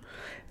Crute.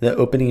 The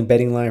opening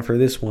betting line for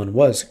this one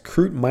was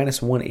Crute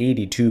minus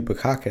 180 to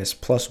Bukauskas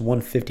plus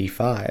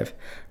 155.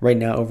 Right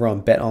now over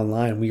on Bet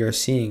Online, we are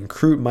seeing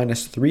Crute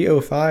minus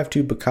 305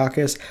 to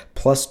Bukauskas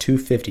plus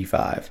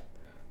 255.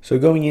 So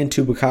going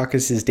into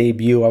Bukauskas'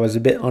 debut, I was a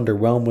bit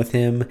underwhelmed with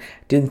him.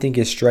 Didn't think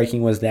his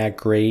striking was that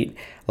great.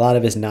 A lot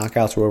of his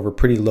knockouts were over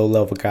pretty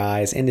low-level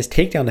guys, and his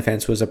takedown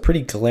defense was a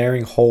pretty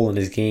glaring hole in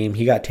his game.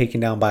 He got taken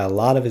down by a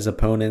lot of his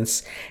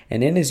opponents,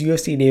 and in his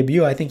UFC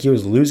debut, I think he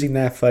was losing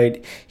that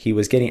fight. He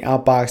was getting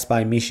outboxed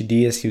by Misha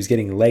Diaz. He was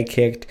getting leg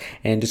kicked,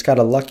 and just got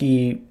a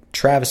lucky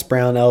Travis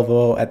Brown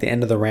elbow at the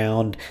end of the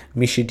round.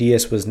 Misha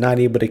Diaz was not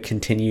able to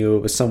continue.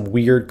 It was some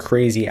weird,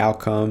 crazy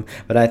outcome.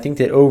 But I think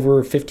that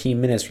over 15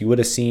 minutes, we would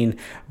have seen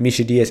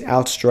Misha Diaz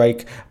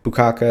outstrike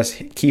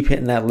Bukauskas, keep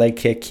hitting that leg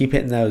kick, keep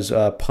hitting those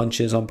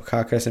punches on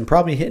Bukauskas, and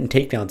probably hitting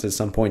takedowns at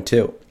some point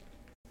too.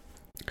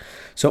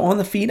 So on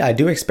the feet, I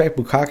do expect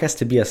Bukauskas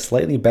to be a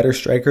slightly better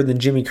striker than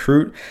Jimmy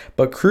Crute,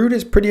 but Crute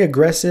is pretty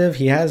aggressive.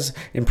 He has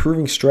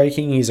improving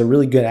striking. He's a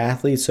really good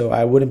athlete, so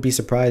I wouldn't be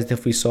surprised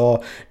if we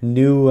saw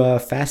new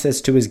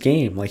facets to his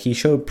game. Like, he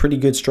showed pretty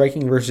good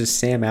striking versus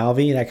Sam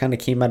Alvey. That kind of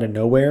came out of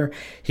nowhere.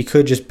 He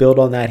could just build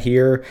on that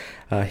here,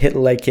 hit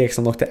leg kicks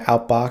and look to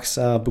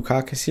outbox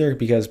Bukauskas here,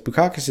 because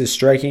Bukauskas'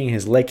 striking,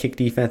 his leg kick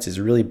defense is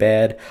really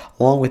bad,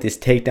 along with his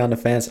takedown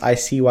defense. I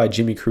see why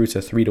Jimmy Crute's a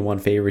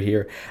 3-1 favorite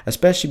here,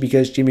 especially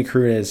because Jimmy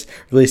Crute has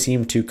really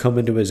seemed to come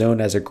into his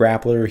own as a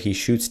grappler. He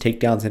shoots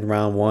takedowns in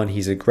round 1.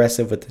 He's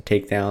aggressive with the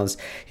takedowns.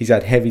 He's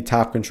got heavy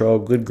top control,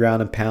 good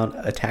ground and pound,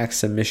 attack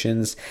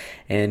submissions,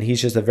 and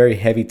he's just a very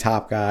heavy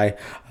top guy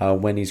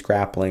when he's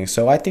grappling.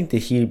 So I think that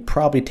he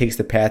probably takes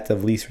the path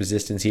of least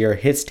resistance here,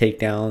 hits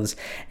takedowns,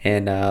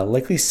 and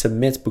likely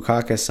submits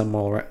Bukauskas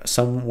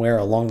somewhere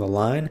along the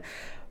line.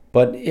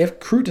 But if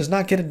Crute does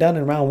not get it done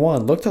in round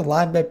 1, look to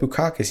live bet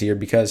Bukauskas here,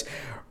 because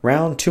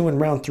round 2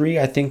 and round 3,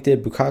 I think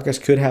that Bukauskas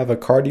could have a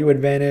cardio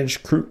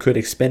advantage. Crute could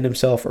expend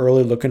himself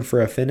early looking for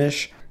a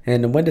finish.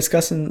 And when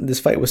discussing this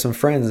fight with some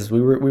friends, we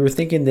were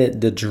thinking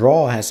that the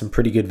draw has some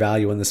pretty good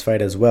value in this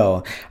fight as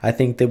well. I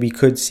think that we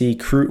could see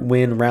Crute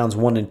win rounds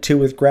 1 and 2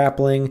 with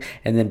grappling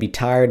and then be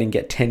tired and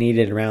get 10-8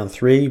 in round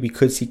 3. We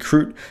could see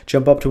Crute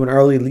jump up to an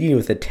early lead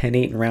with a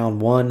 10-8 in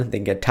round 1,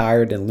 then get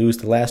tired and lose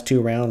the last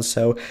 2 rounds.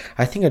 So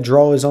I think a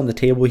draw is on the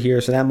table here,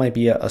 so that might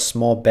be a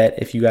small bet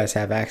if you guys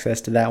have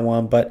access to that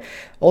one. But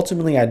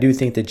ultimately, I do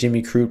think that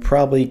Jimmy Crute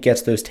probably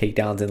gets those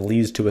takedowns and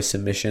leads to a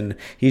submission.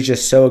 He's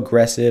just so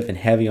aggressive and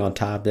heavy on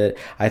top. out that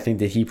I think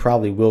that he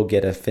probably will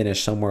get a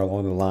finish somewhere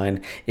along the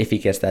line if he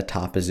gets that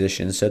top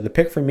position. So the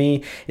pick for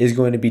me is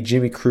going to be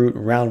Jimmy Crute,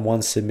 round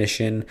 1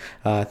 submission.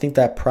 I think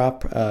that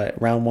prop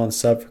round 1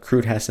 sub for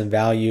Crute has some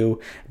value.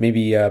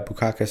 Maybe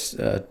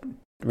Bukakas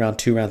round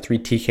 2, round 3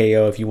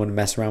 TKO if you want to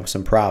mess around with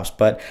some props.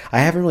 But I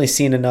haven't really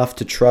seen enough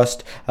to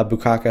trust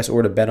Bukakas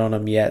or to bet on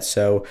him yet.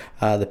 So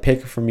the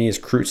pick for me is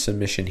Crute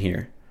submission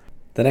here.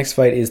 The next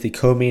fight is the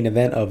co-main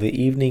event of the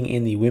evening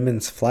in the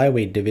women's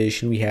flyweight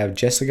division. We have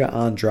Jessica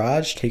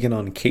Andrade taking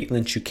on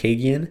Katlyn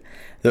Chookagian.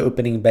 The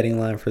opening betting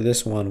line for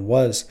this one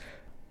was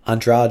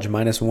Andrade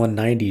minus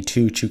 190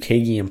 to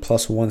Chookagian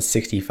plus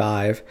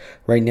 165.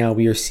 Right now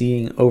we are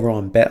seeing over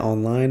on Bet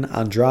Online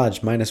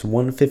Andrade minus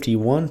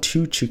 151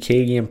 to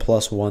Chookagian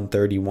plus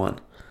 131.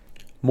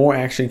 More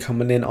action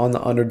coming in on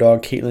the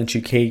underdog Katlyn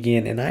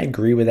Chookagian, and I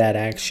agree with that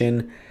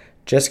action.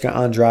 Jessica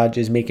Andrade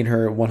is making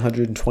her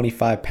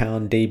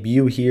 125-pound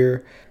debut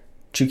here.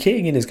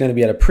 Chookagian is going to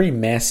be at a pretty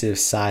massive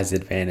size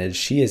advantage.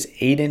 She is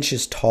 8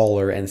 inches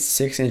taller and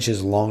 6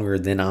 inches longer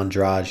than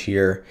Andrade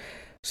here.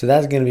 So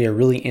that's going to be a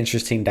really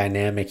interesting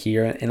dynamic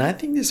here. And I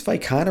think this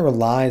fight kind of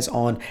relies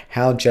on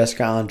how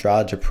Jessica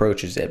Andrade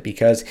approaches it.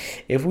 Because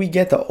if we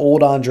get the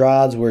old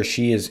Andrade where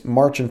she is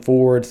marching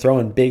forward,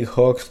 throwing big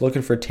hooks,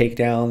 looking for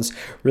takedowns,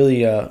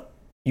 really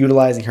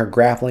utilizing her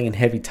grappling and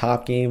heavy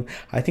top game,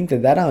 I think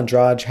that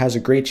Andrade has a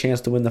great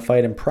chance to win the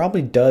fight and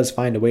probably does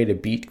find a way to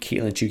beat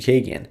Katlyn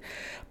Chookagian.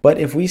 But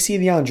if we see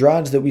the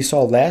Andrade that we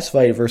saw last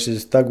fight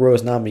versus Thug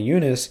Rose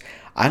Namajunas,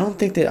 I don't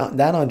think that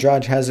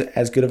Andrade has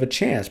as good of a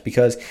chance,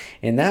 because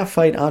in that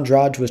fight,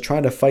 Andrade was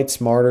trying to fight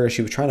smarter.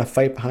 She was trying to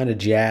fight behind a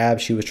jab.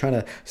 She was trying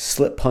to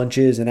slip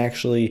punches and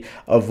actually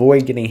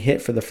avoid getting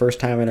hit for the first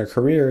time in her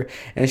career.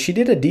 And she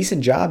did a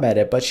decent job at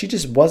it, but she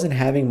just wasn't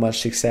having much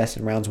success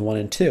in rounds 1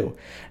 and 2.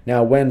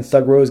 Now, when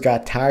Thug Rose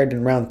got tired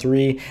in round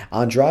 3,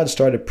 Andrade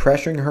started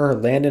pressuring her,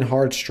 landing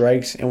hard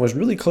strikes, and was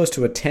really close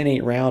to a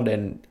 10-8 round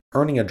and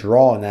earning a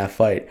draw in that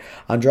fight.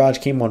 Andrade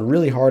came on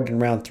really hard in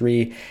round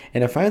 3,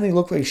 and it finally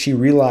looked like she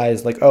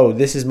realized, like, oh,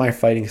 this is my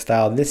fighting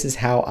style. This is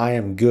how I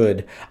am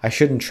good. I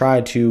shouldn't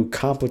try to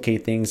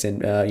complicate things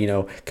and,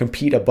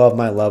 compete above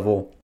my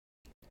level.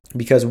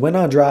 Because when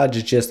Andrade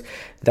is just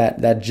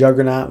that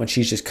juggernaut, when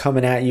she's just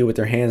coming at you with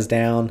her hands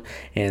down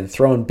and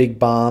throwing big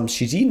bombs,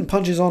 she's eating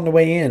punches on the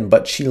way in,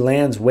 but she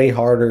lands way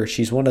harder.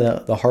 She's one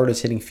of the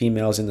hardest hitting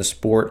females in the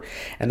sport.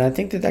 And I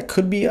think that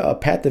could be a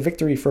path to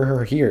victory for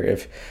her here.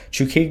 If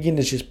Chookagian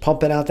is just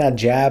pumping out that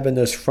jab and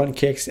those front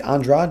kicks,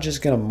 Andrade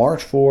just going to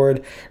march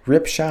forward,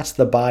 rip shots to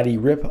the body,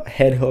 rip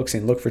head hooks,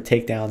 and look for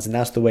takedowns. And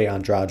that's the way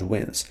Andrade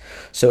wins.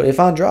 So if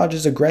Andrade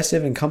is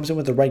aggressive and comes in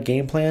with the right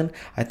game plan,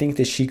 I think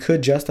that she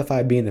could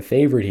justify being the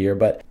favorite here.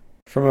 But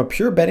from a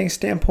pure betting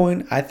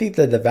standpoint, I think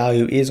that the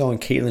value is on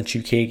Katlyn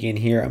Chookagian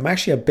here. I'm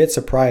actually a bit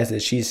surprised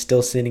that she's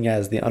still sitting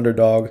as the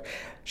underdog.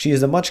 She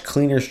is a much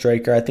cleaner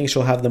striker. I think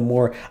she'll have the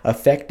more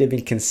effective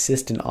and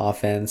consistent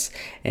offense.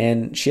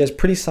 And she has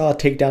pretty solid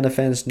takedown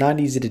defense, not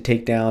easy to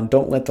take down.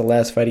 Don't let the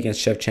last fight against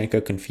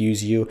Shevchenko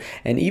confuse you.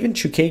 And even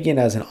Chookagian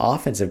as an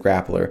offensive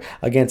grappler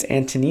against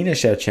Antonina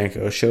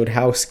Shevchenko showed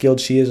how skilled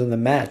she is on the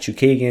mat.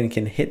 Chookagian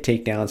can hit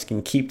takedowns,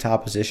 can keep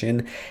top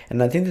position.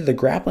 And I think that the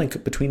grappling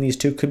between these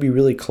two could be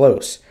really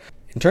close.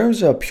 In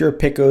terms of pure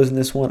pickos in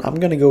this one, I'm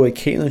going to go with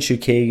Katlyn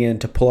Chookagian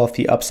to pull off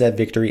the upset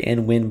victory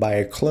and win by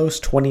a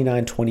close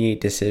 29-28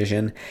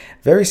 decision.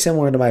 Very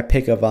similar to my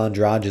pick of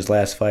Andrade's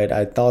last fight.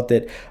 I thought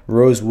that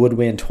Rose would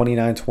win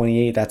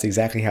 29-28. That's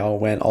exactly how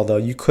it went, although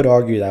you could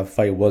argue that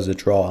fight was a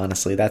draw,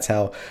 honestly. That's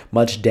how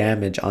much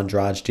damage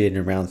Andrade did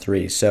in round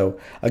 3. So,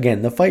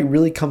 again, the fight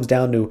really comes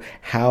down to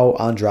how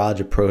Andrade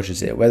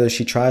approaches it. Whether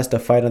she tries to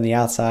fight on the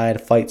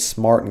outside, fight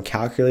smart and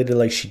calculated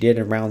like she did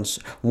in rounds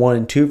 1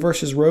 and 2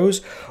 versus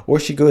Rose,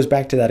 or she goes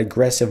back to that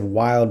aggressive,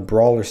 wild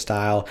brawler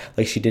style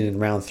like she did in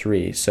round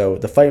 3. So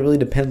the fight really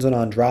depends on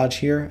Andrade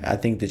here. I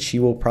think that she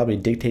will probably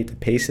dictate the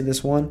pace of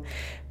this one.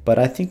 But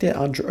I think that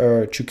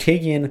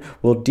Chookagian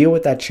will deal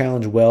with that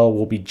challenge well,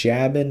 will be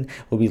jabbing,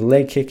 will be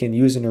leg kicking,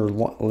 using her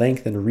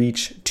length and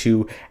reach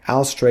to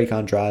outstrike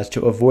Andrade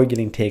to avoid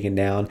getting taken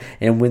down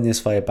and win this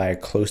fight by a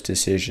close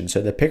decision.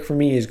 So the pick for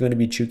me is going to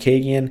be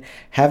Chookagian.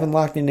 Haven't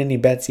locked in any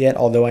bets yet,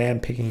 although I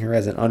am picking her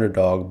as an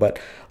underdog. But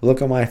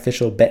look on my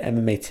official Bet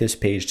MMA Tips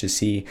page to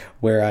see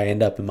where I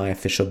end up in my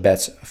official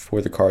bets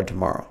for the card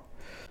tomorrow.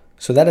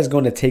 So that is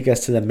going to take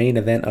us to the main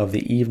event of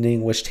the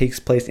evening, which takes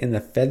place in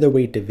the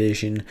featherweight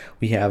division.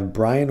 We have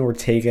Brian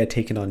Ortega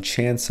taking on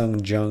Chan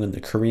Sung Jung in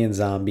the Korean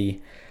Zombie.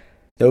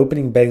 The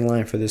opening betting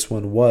line for this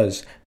one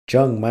was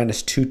Jung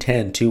minus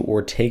 210 to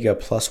Ortega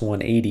plus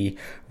 180.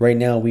 Right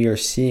now we are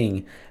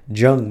seeing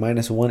Jung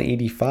minus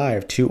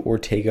 185 to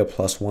Ortega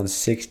plus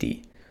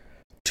 160.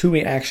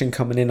 Two-way action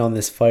coming in on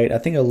this fight. I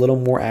think a little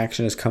more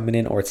action is coming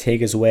in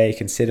Ortega's way,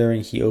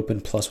 considering he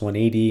opened plus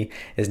 180,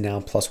 is now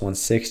plus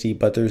 160.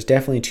 But there's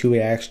definitely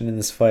two-way action in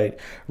this fight.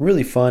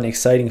 Really fun,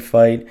 exciting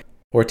fight.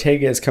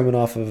 Ortega is coming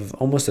off of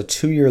almost a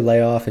 2-year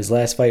layoff. His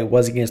last fight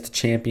was against the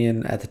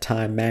champion at the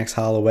time, Max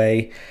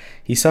Holloway.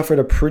 He suffered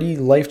a pretty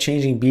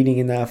life-changing beating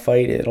in that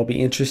fight. It'll be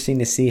interesting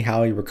to see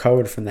how he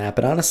recovered from that.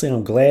 But honestly,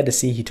 I'm glad to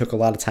see he took a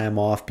lot of time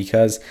off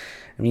because,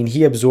 I mean,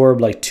 he absorbed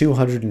like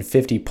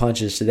 250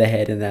 punches to the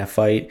head in that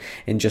fight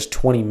in just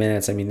 20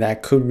 minutes. I mean,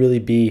 that could really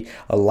be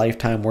a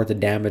lifetime worth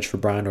of damage for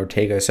Brian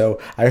Ortega. So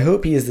I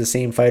hope he is the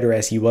same fighter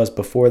as he was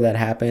before that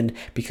happened,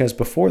 because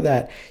before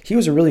that, he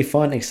was a really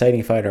fun,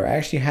 exciting fighter. I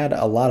actually had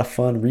a lot of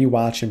fun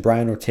rewatching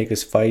Brian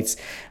Ortega's fights.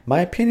 My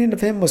opinion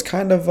of him was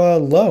kind of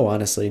low,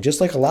 honestly, just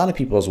like a lot of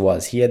people's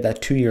was. He had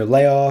that 2-year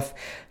layoff.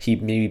 He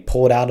maybe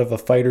pulled out of a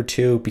fight or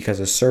two because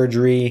of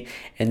surgery.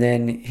 And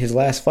then his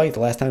last fight, the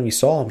last time we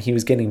saw him, he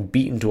was getting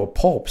beaten to a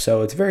pulp.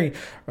 So it's very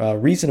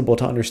reasonable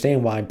to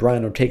understand why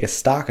Brian Ortega's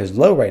stock is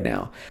low right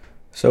now.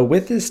 So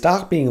with his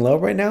stock being low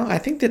right now, I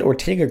think that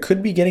Ortega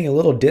could be getting a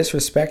little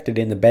disrespected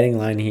in the betting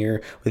line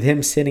here with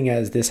him sitting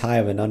as this high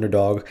of an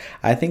underdog.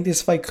 I think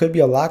this fight could be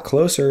a lot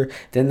closer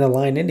than the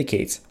line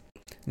indicates.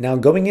 Now,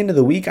 going into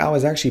the week, I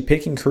was actually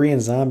picking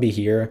Korean Zombie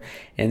here,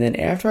 and then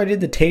after I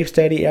did the tape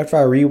study, after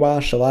I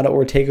rewatched a lot of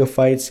Ortega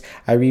fights,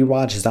 I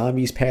rewatched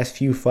Zombie's past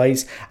few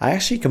fights, I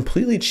actually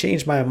completely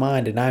changed my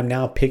mind, and I'm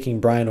now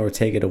picking Brian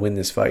Ortega to win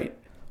this fight.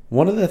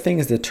 One of the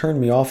things that turned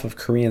me off of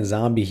Korean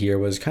Zombie here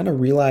was kind of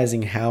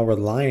realizing how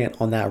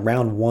reliant on that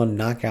round 1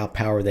 knockout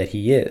power that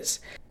he is.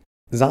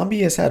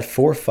 Zombie has had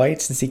 4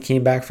 fights since he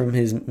came back from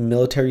his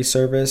military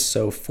service,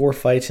 so 4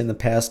 fights in the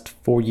past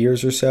 4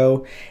 years or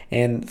so,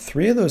 and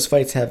 3 of those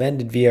fights have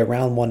ended via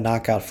round 1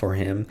 knockout for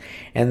him,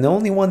 and the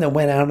only one that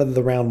went out of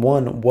the round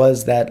 1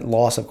 was that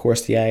loss, of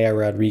course, to Yair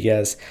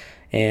Rodriguez.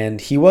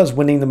 And he was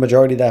winning the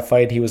majority of that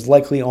fight. He was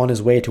likely on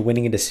his way to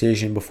winning a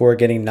decision before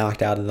getting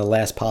knocked out in the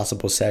last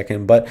possible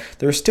second. But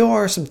there still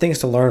are some things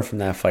to learn from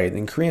that fight.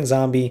 And Korean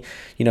Zombie,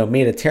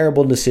 made a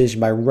terrible decision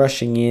by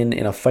rushing in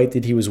a fight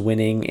that he was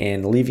winning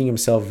and leaving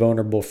himself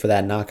vulnerable for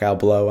that knockout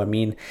blow. I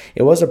mean,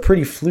 it was a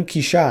pretty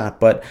fluky shot,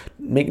 but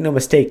make no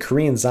mistake,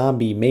 Korean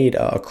Zombie made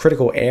a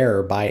critical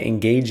error by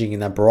engaging in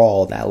that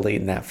brawl that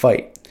late in that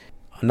fight.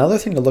 Another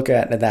thing to look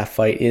at in that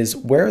fight is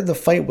where the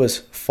fight was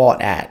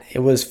fought at. It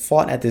was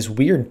fought at this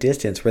weird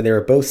distance where they were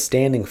both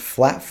standing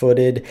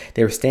flat-footed,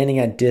 they were standing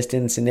at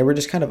distance, and they were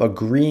just kind of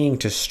agreeing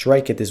to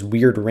strike at this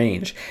weird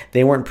range.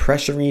 They weren't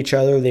pressuring each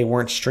other, they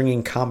weren't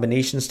stringing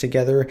combinations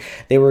together,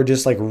 they were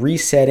just like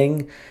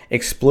resetting,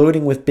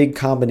 exploding with big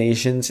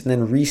combinations, and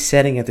then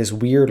resetting at this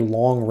weird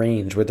long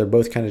range where they're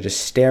both kind of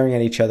just staring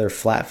at each other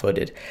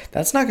flat-footed.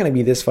 That's not going to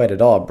be this fight at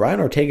all.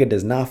 Brian Ortega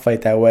does not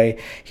fight that way.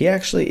 He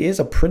actually is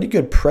a pretty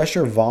good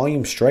pressure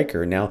volume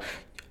striker. Now,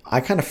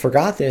 I kind of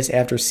forgot this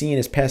after seeing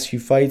his past few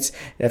fights,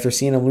 after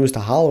seeing him lose to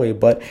Holloway,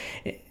 but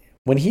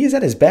when he is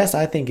at his best,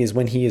 I think, is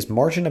when he is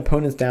marching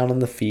opponents down on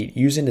the feet,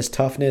 using his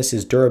toughness,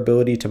 his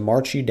durability to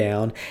march you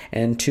down,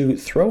 and to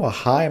throw a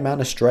high amount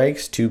of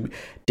strikes, to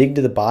dig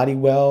to the body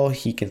well.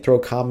 He can throw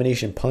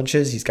combination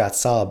punches. He's got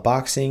solid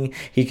boxing.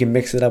 He can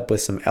mix it up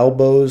with some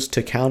elbows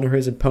to counter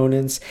his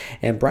opponents.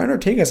 And Brian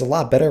Ortega is a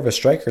lot better of a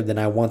striker than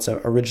I once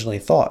originally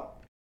thought.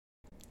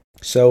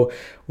 So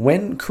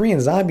when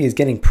Korean Zombie is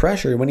getting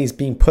pressure, when he's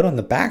being put on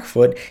the back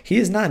foot, he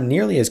is not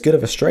nearly as good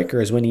of a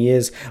striker as when he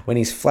is when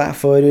he's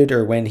flat-footed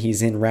or when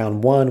he's in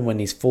round 1, when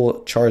he's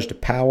full charged of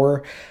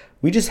power.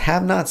 We just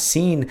have not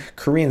seen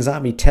Korean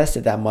Zombie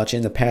tested that much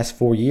in the past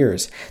 4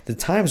 years. The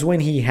times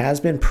when he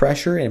has been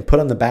pressured and put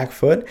on the back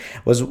foot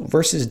was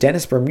versus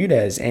Dennis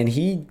Bermudez, and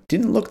he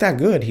didn't look that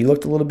good. He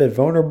looked a little bit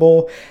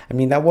vulnerable. I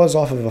mean, that was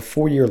off of a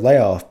 4-year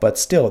layoff, but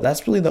still,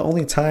 that's really the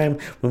only time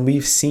when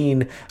we've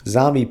seen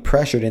Zombie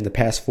pressured in the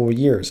past 4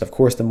 years. Of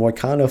course, the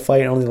Moicano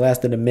fight only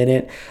lasted a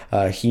minute.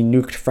 He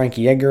nuked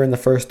Frankie Edgar in the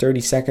first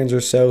 30 seconds or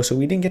so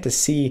we didn't get to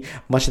see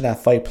much of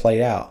that fight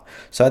play out.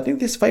 So I think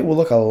this fight will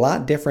look a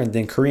lot different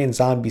than Korean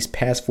Zombie's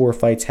past 4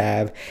 fights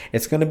have.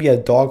 It's going to be a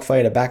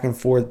dogfight, a back and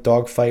forth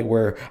dogfight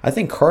where I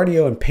think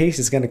cardio and pace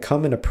is going to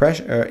come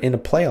into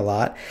play a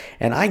lot,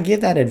 and I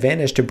give that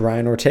advantage to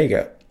Brian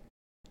Ortega.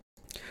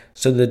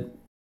 So the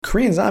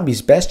Korean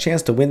Zombie's best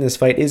chance to win this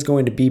fight is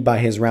going to be by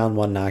his round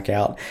 1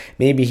 knockout.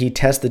 Maybe he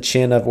tests the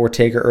chin of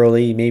Ortega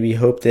early, maybe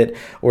hope that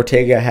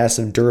Ortega has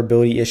some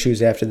durability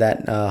issues after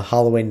that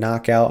Holloway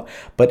knockout.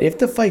 But if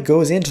the fight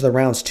goes into the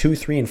rounds 2,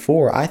 3, and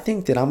 4, I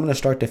think that I'm going to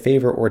start to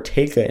favor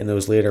Ortega in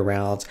those later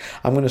rounds.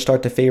 I'm going to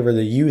start to favor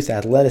the youth,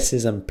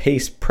 athleticism,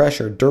 pace,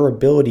 pressure,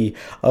 durability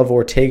of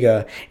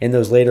Ortega in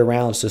those later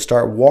rounds to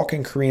start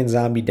walking Korean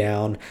Zombie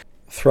down,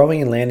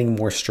 throwing and landing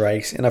more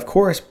strikes. And of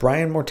course,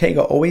 Brian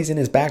Ortega, always in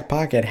his back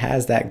pocket,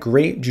 has that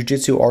great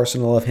jiu-jitsu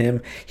arsenal of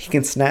him. He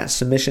can snatch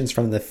submissions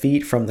from the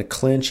feet, from the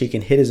clinch. He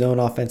can hit his own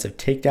offensive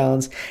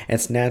takedowns and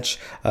snatch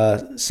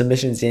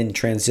submissions in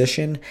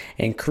transition.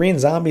 And Korean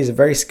Zombie is a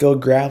very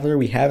skilled grappler.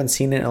 We haven't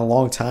seen it in a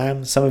long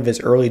time. Some of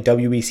his early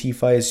WEC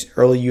fights,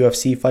 early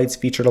UFC fights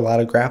featured a lot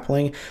of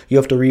grappling. You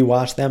have to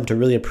rewatch them to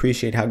really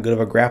appreciate how good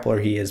of a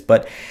grappler he is.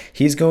 But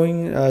he's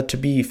going to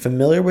be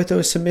familiar with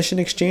those submission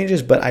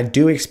exchanges, but I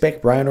do expect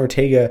expect Brian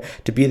Ortega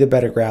to be the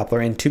better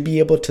grappler and to be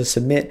able to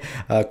submit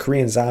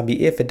Korean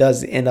Zombie if it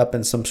does end up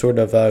in some sort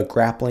of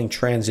grappling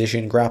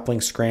transition,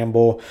 grappling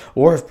scramble,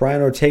 or if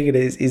Brian Ortega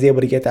is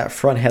able to get that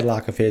front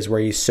headlock of his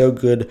where he's so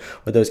good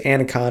with those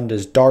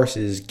anacondas,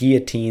 darces,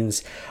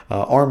 guillotines,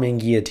 arming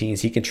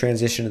guillotines. He can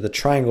transition to the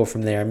triangle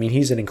from there. I mean,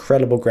 he's an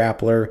incredible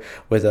grappler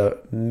with a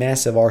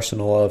massive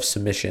arsenal of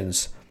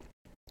submissions.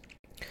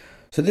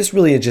 So this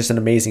really is just an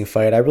amazing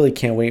fight. I really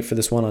can't wait for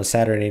this one on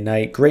Saturday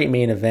night. Great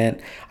main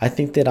event. I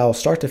think that I'll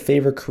start to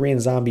favor Korean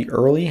Zombie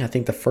early. I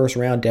think the first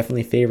round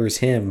definitely favors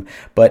him.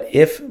 But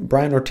if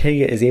Brian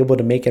Ortega is able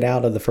to make it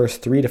out of the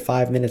first 3 to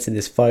 5 minutes in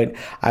this fight,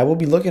 I will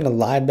be looking to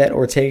live bet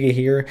Ortega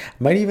here.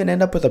 Might even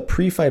end up with a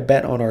pre-fight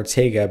bet on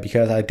Ortega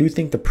because I do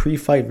think the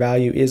pre-fight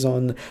value is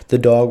on the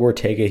dog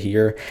Ortega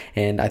here.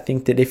 And I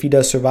think that if he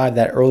does survive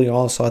that early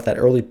onslaught, that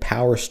early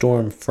power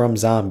storm from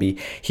Zombie,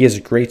 he has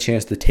a great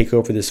chance to take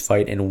over this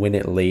fight and win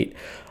it late.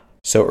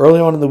 So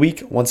early on in the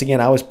week, once again,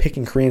 I was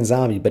picking Korean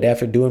Zombie, but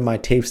after doing my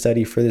tape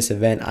study for this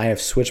event, I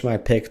have switched my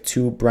pick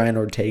to Brian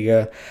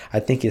Ortega. I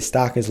think his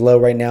stock is low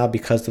right now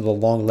because of the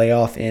long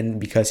layoff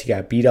and because he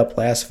got beat up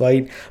last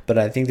fight, but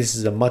I think this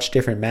is a much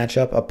different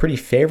matchup, a pretty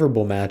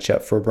favorable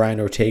matchup for Brian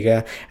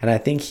Ortega, and I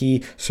think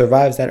he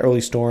survives that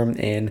early storm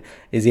and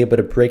is able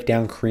to break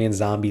down Korean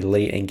Zombie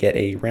late and get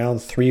a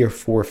round 3 or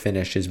 4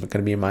 finish is going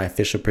to be my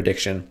official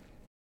prediction.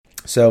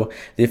 So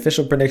the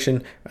official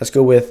prediction, let's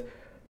go with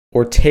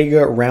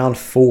Ortega round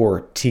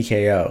 4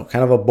 TKO.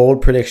 Kind of a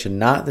bold prediction,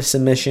 not the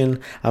submission.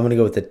 I'm going to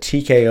go with the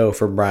TKO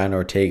for Brian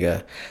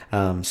Ortega.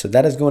 So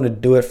that is going to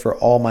do it for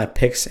all my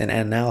picks and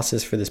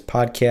analysis for this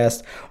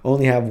podcast.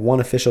 Only have one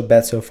official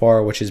bet so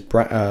far, which is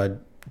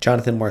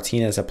Jonathan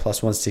Martinez at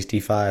plus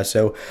 165.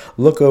 So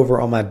look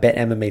over on my Bet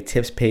MMA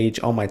tips page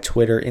on my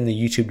Twitter in the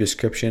YouTube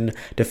description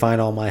to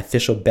find all my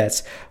official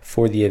bets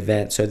for the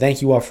event. So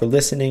thank you all for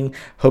listening.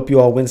 Hope you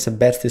all win some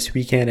bets this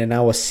weekend, and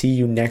I will see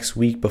you next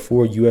week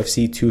before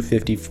UFC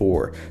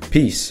 254.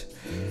 Peace.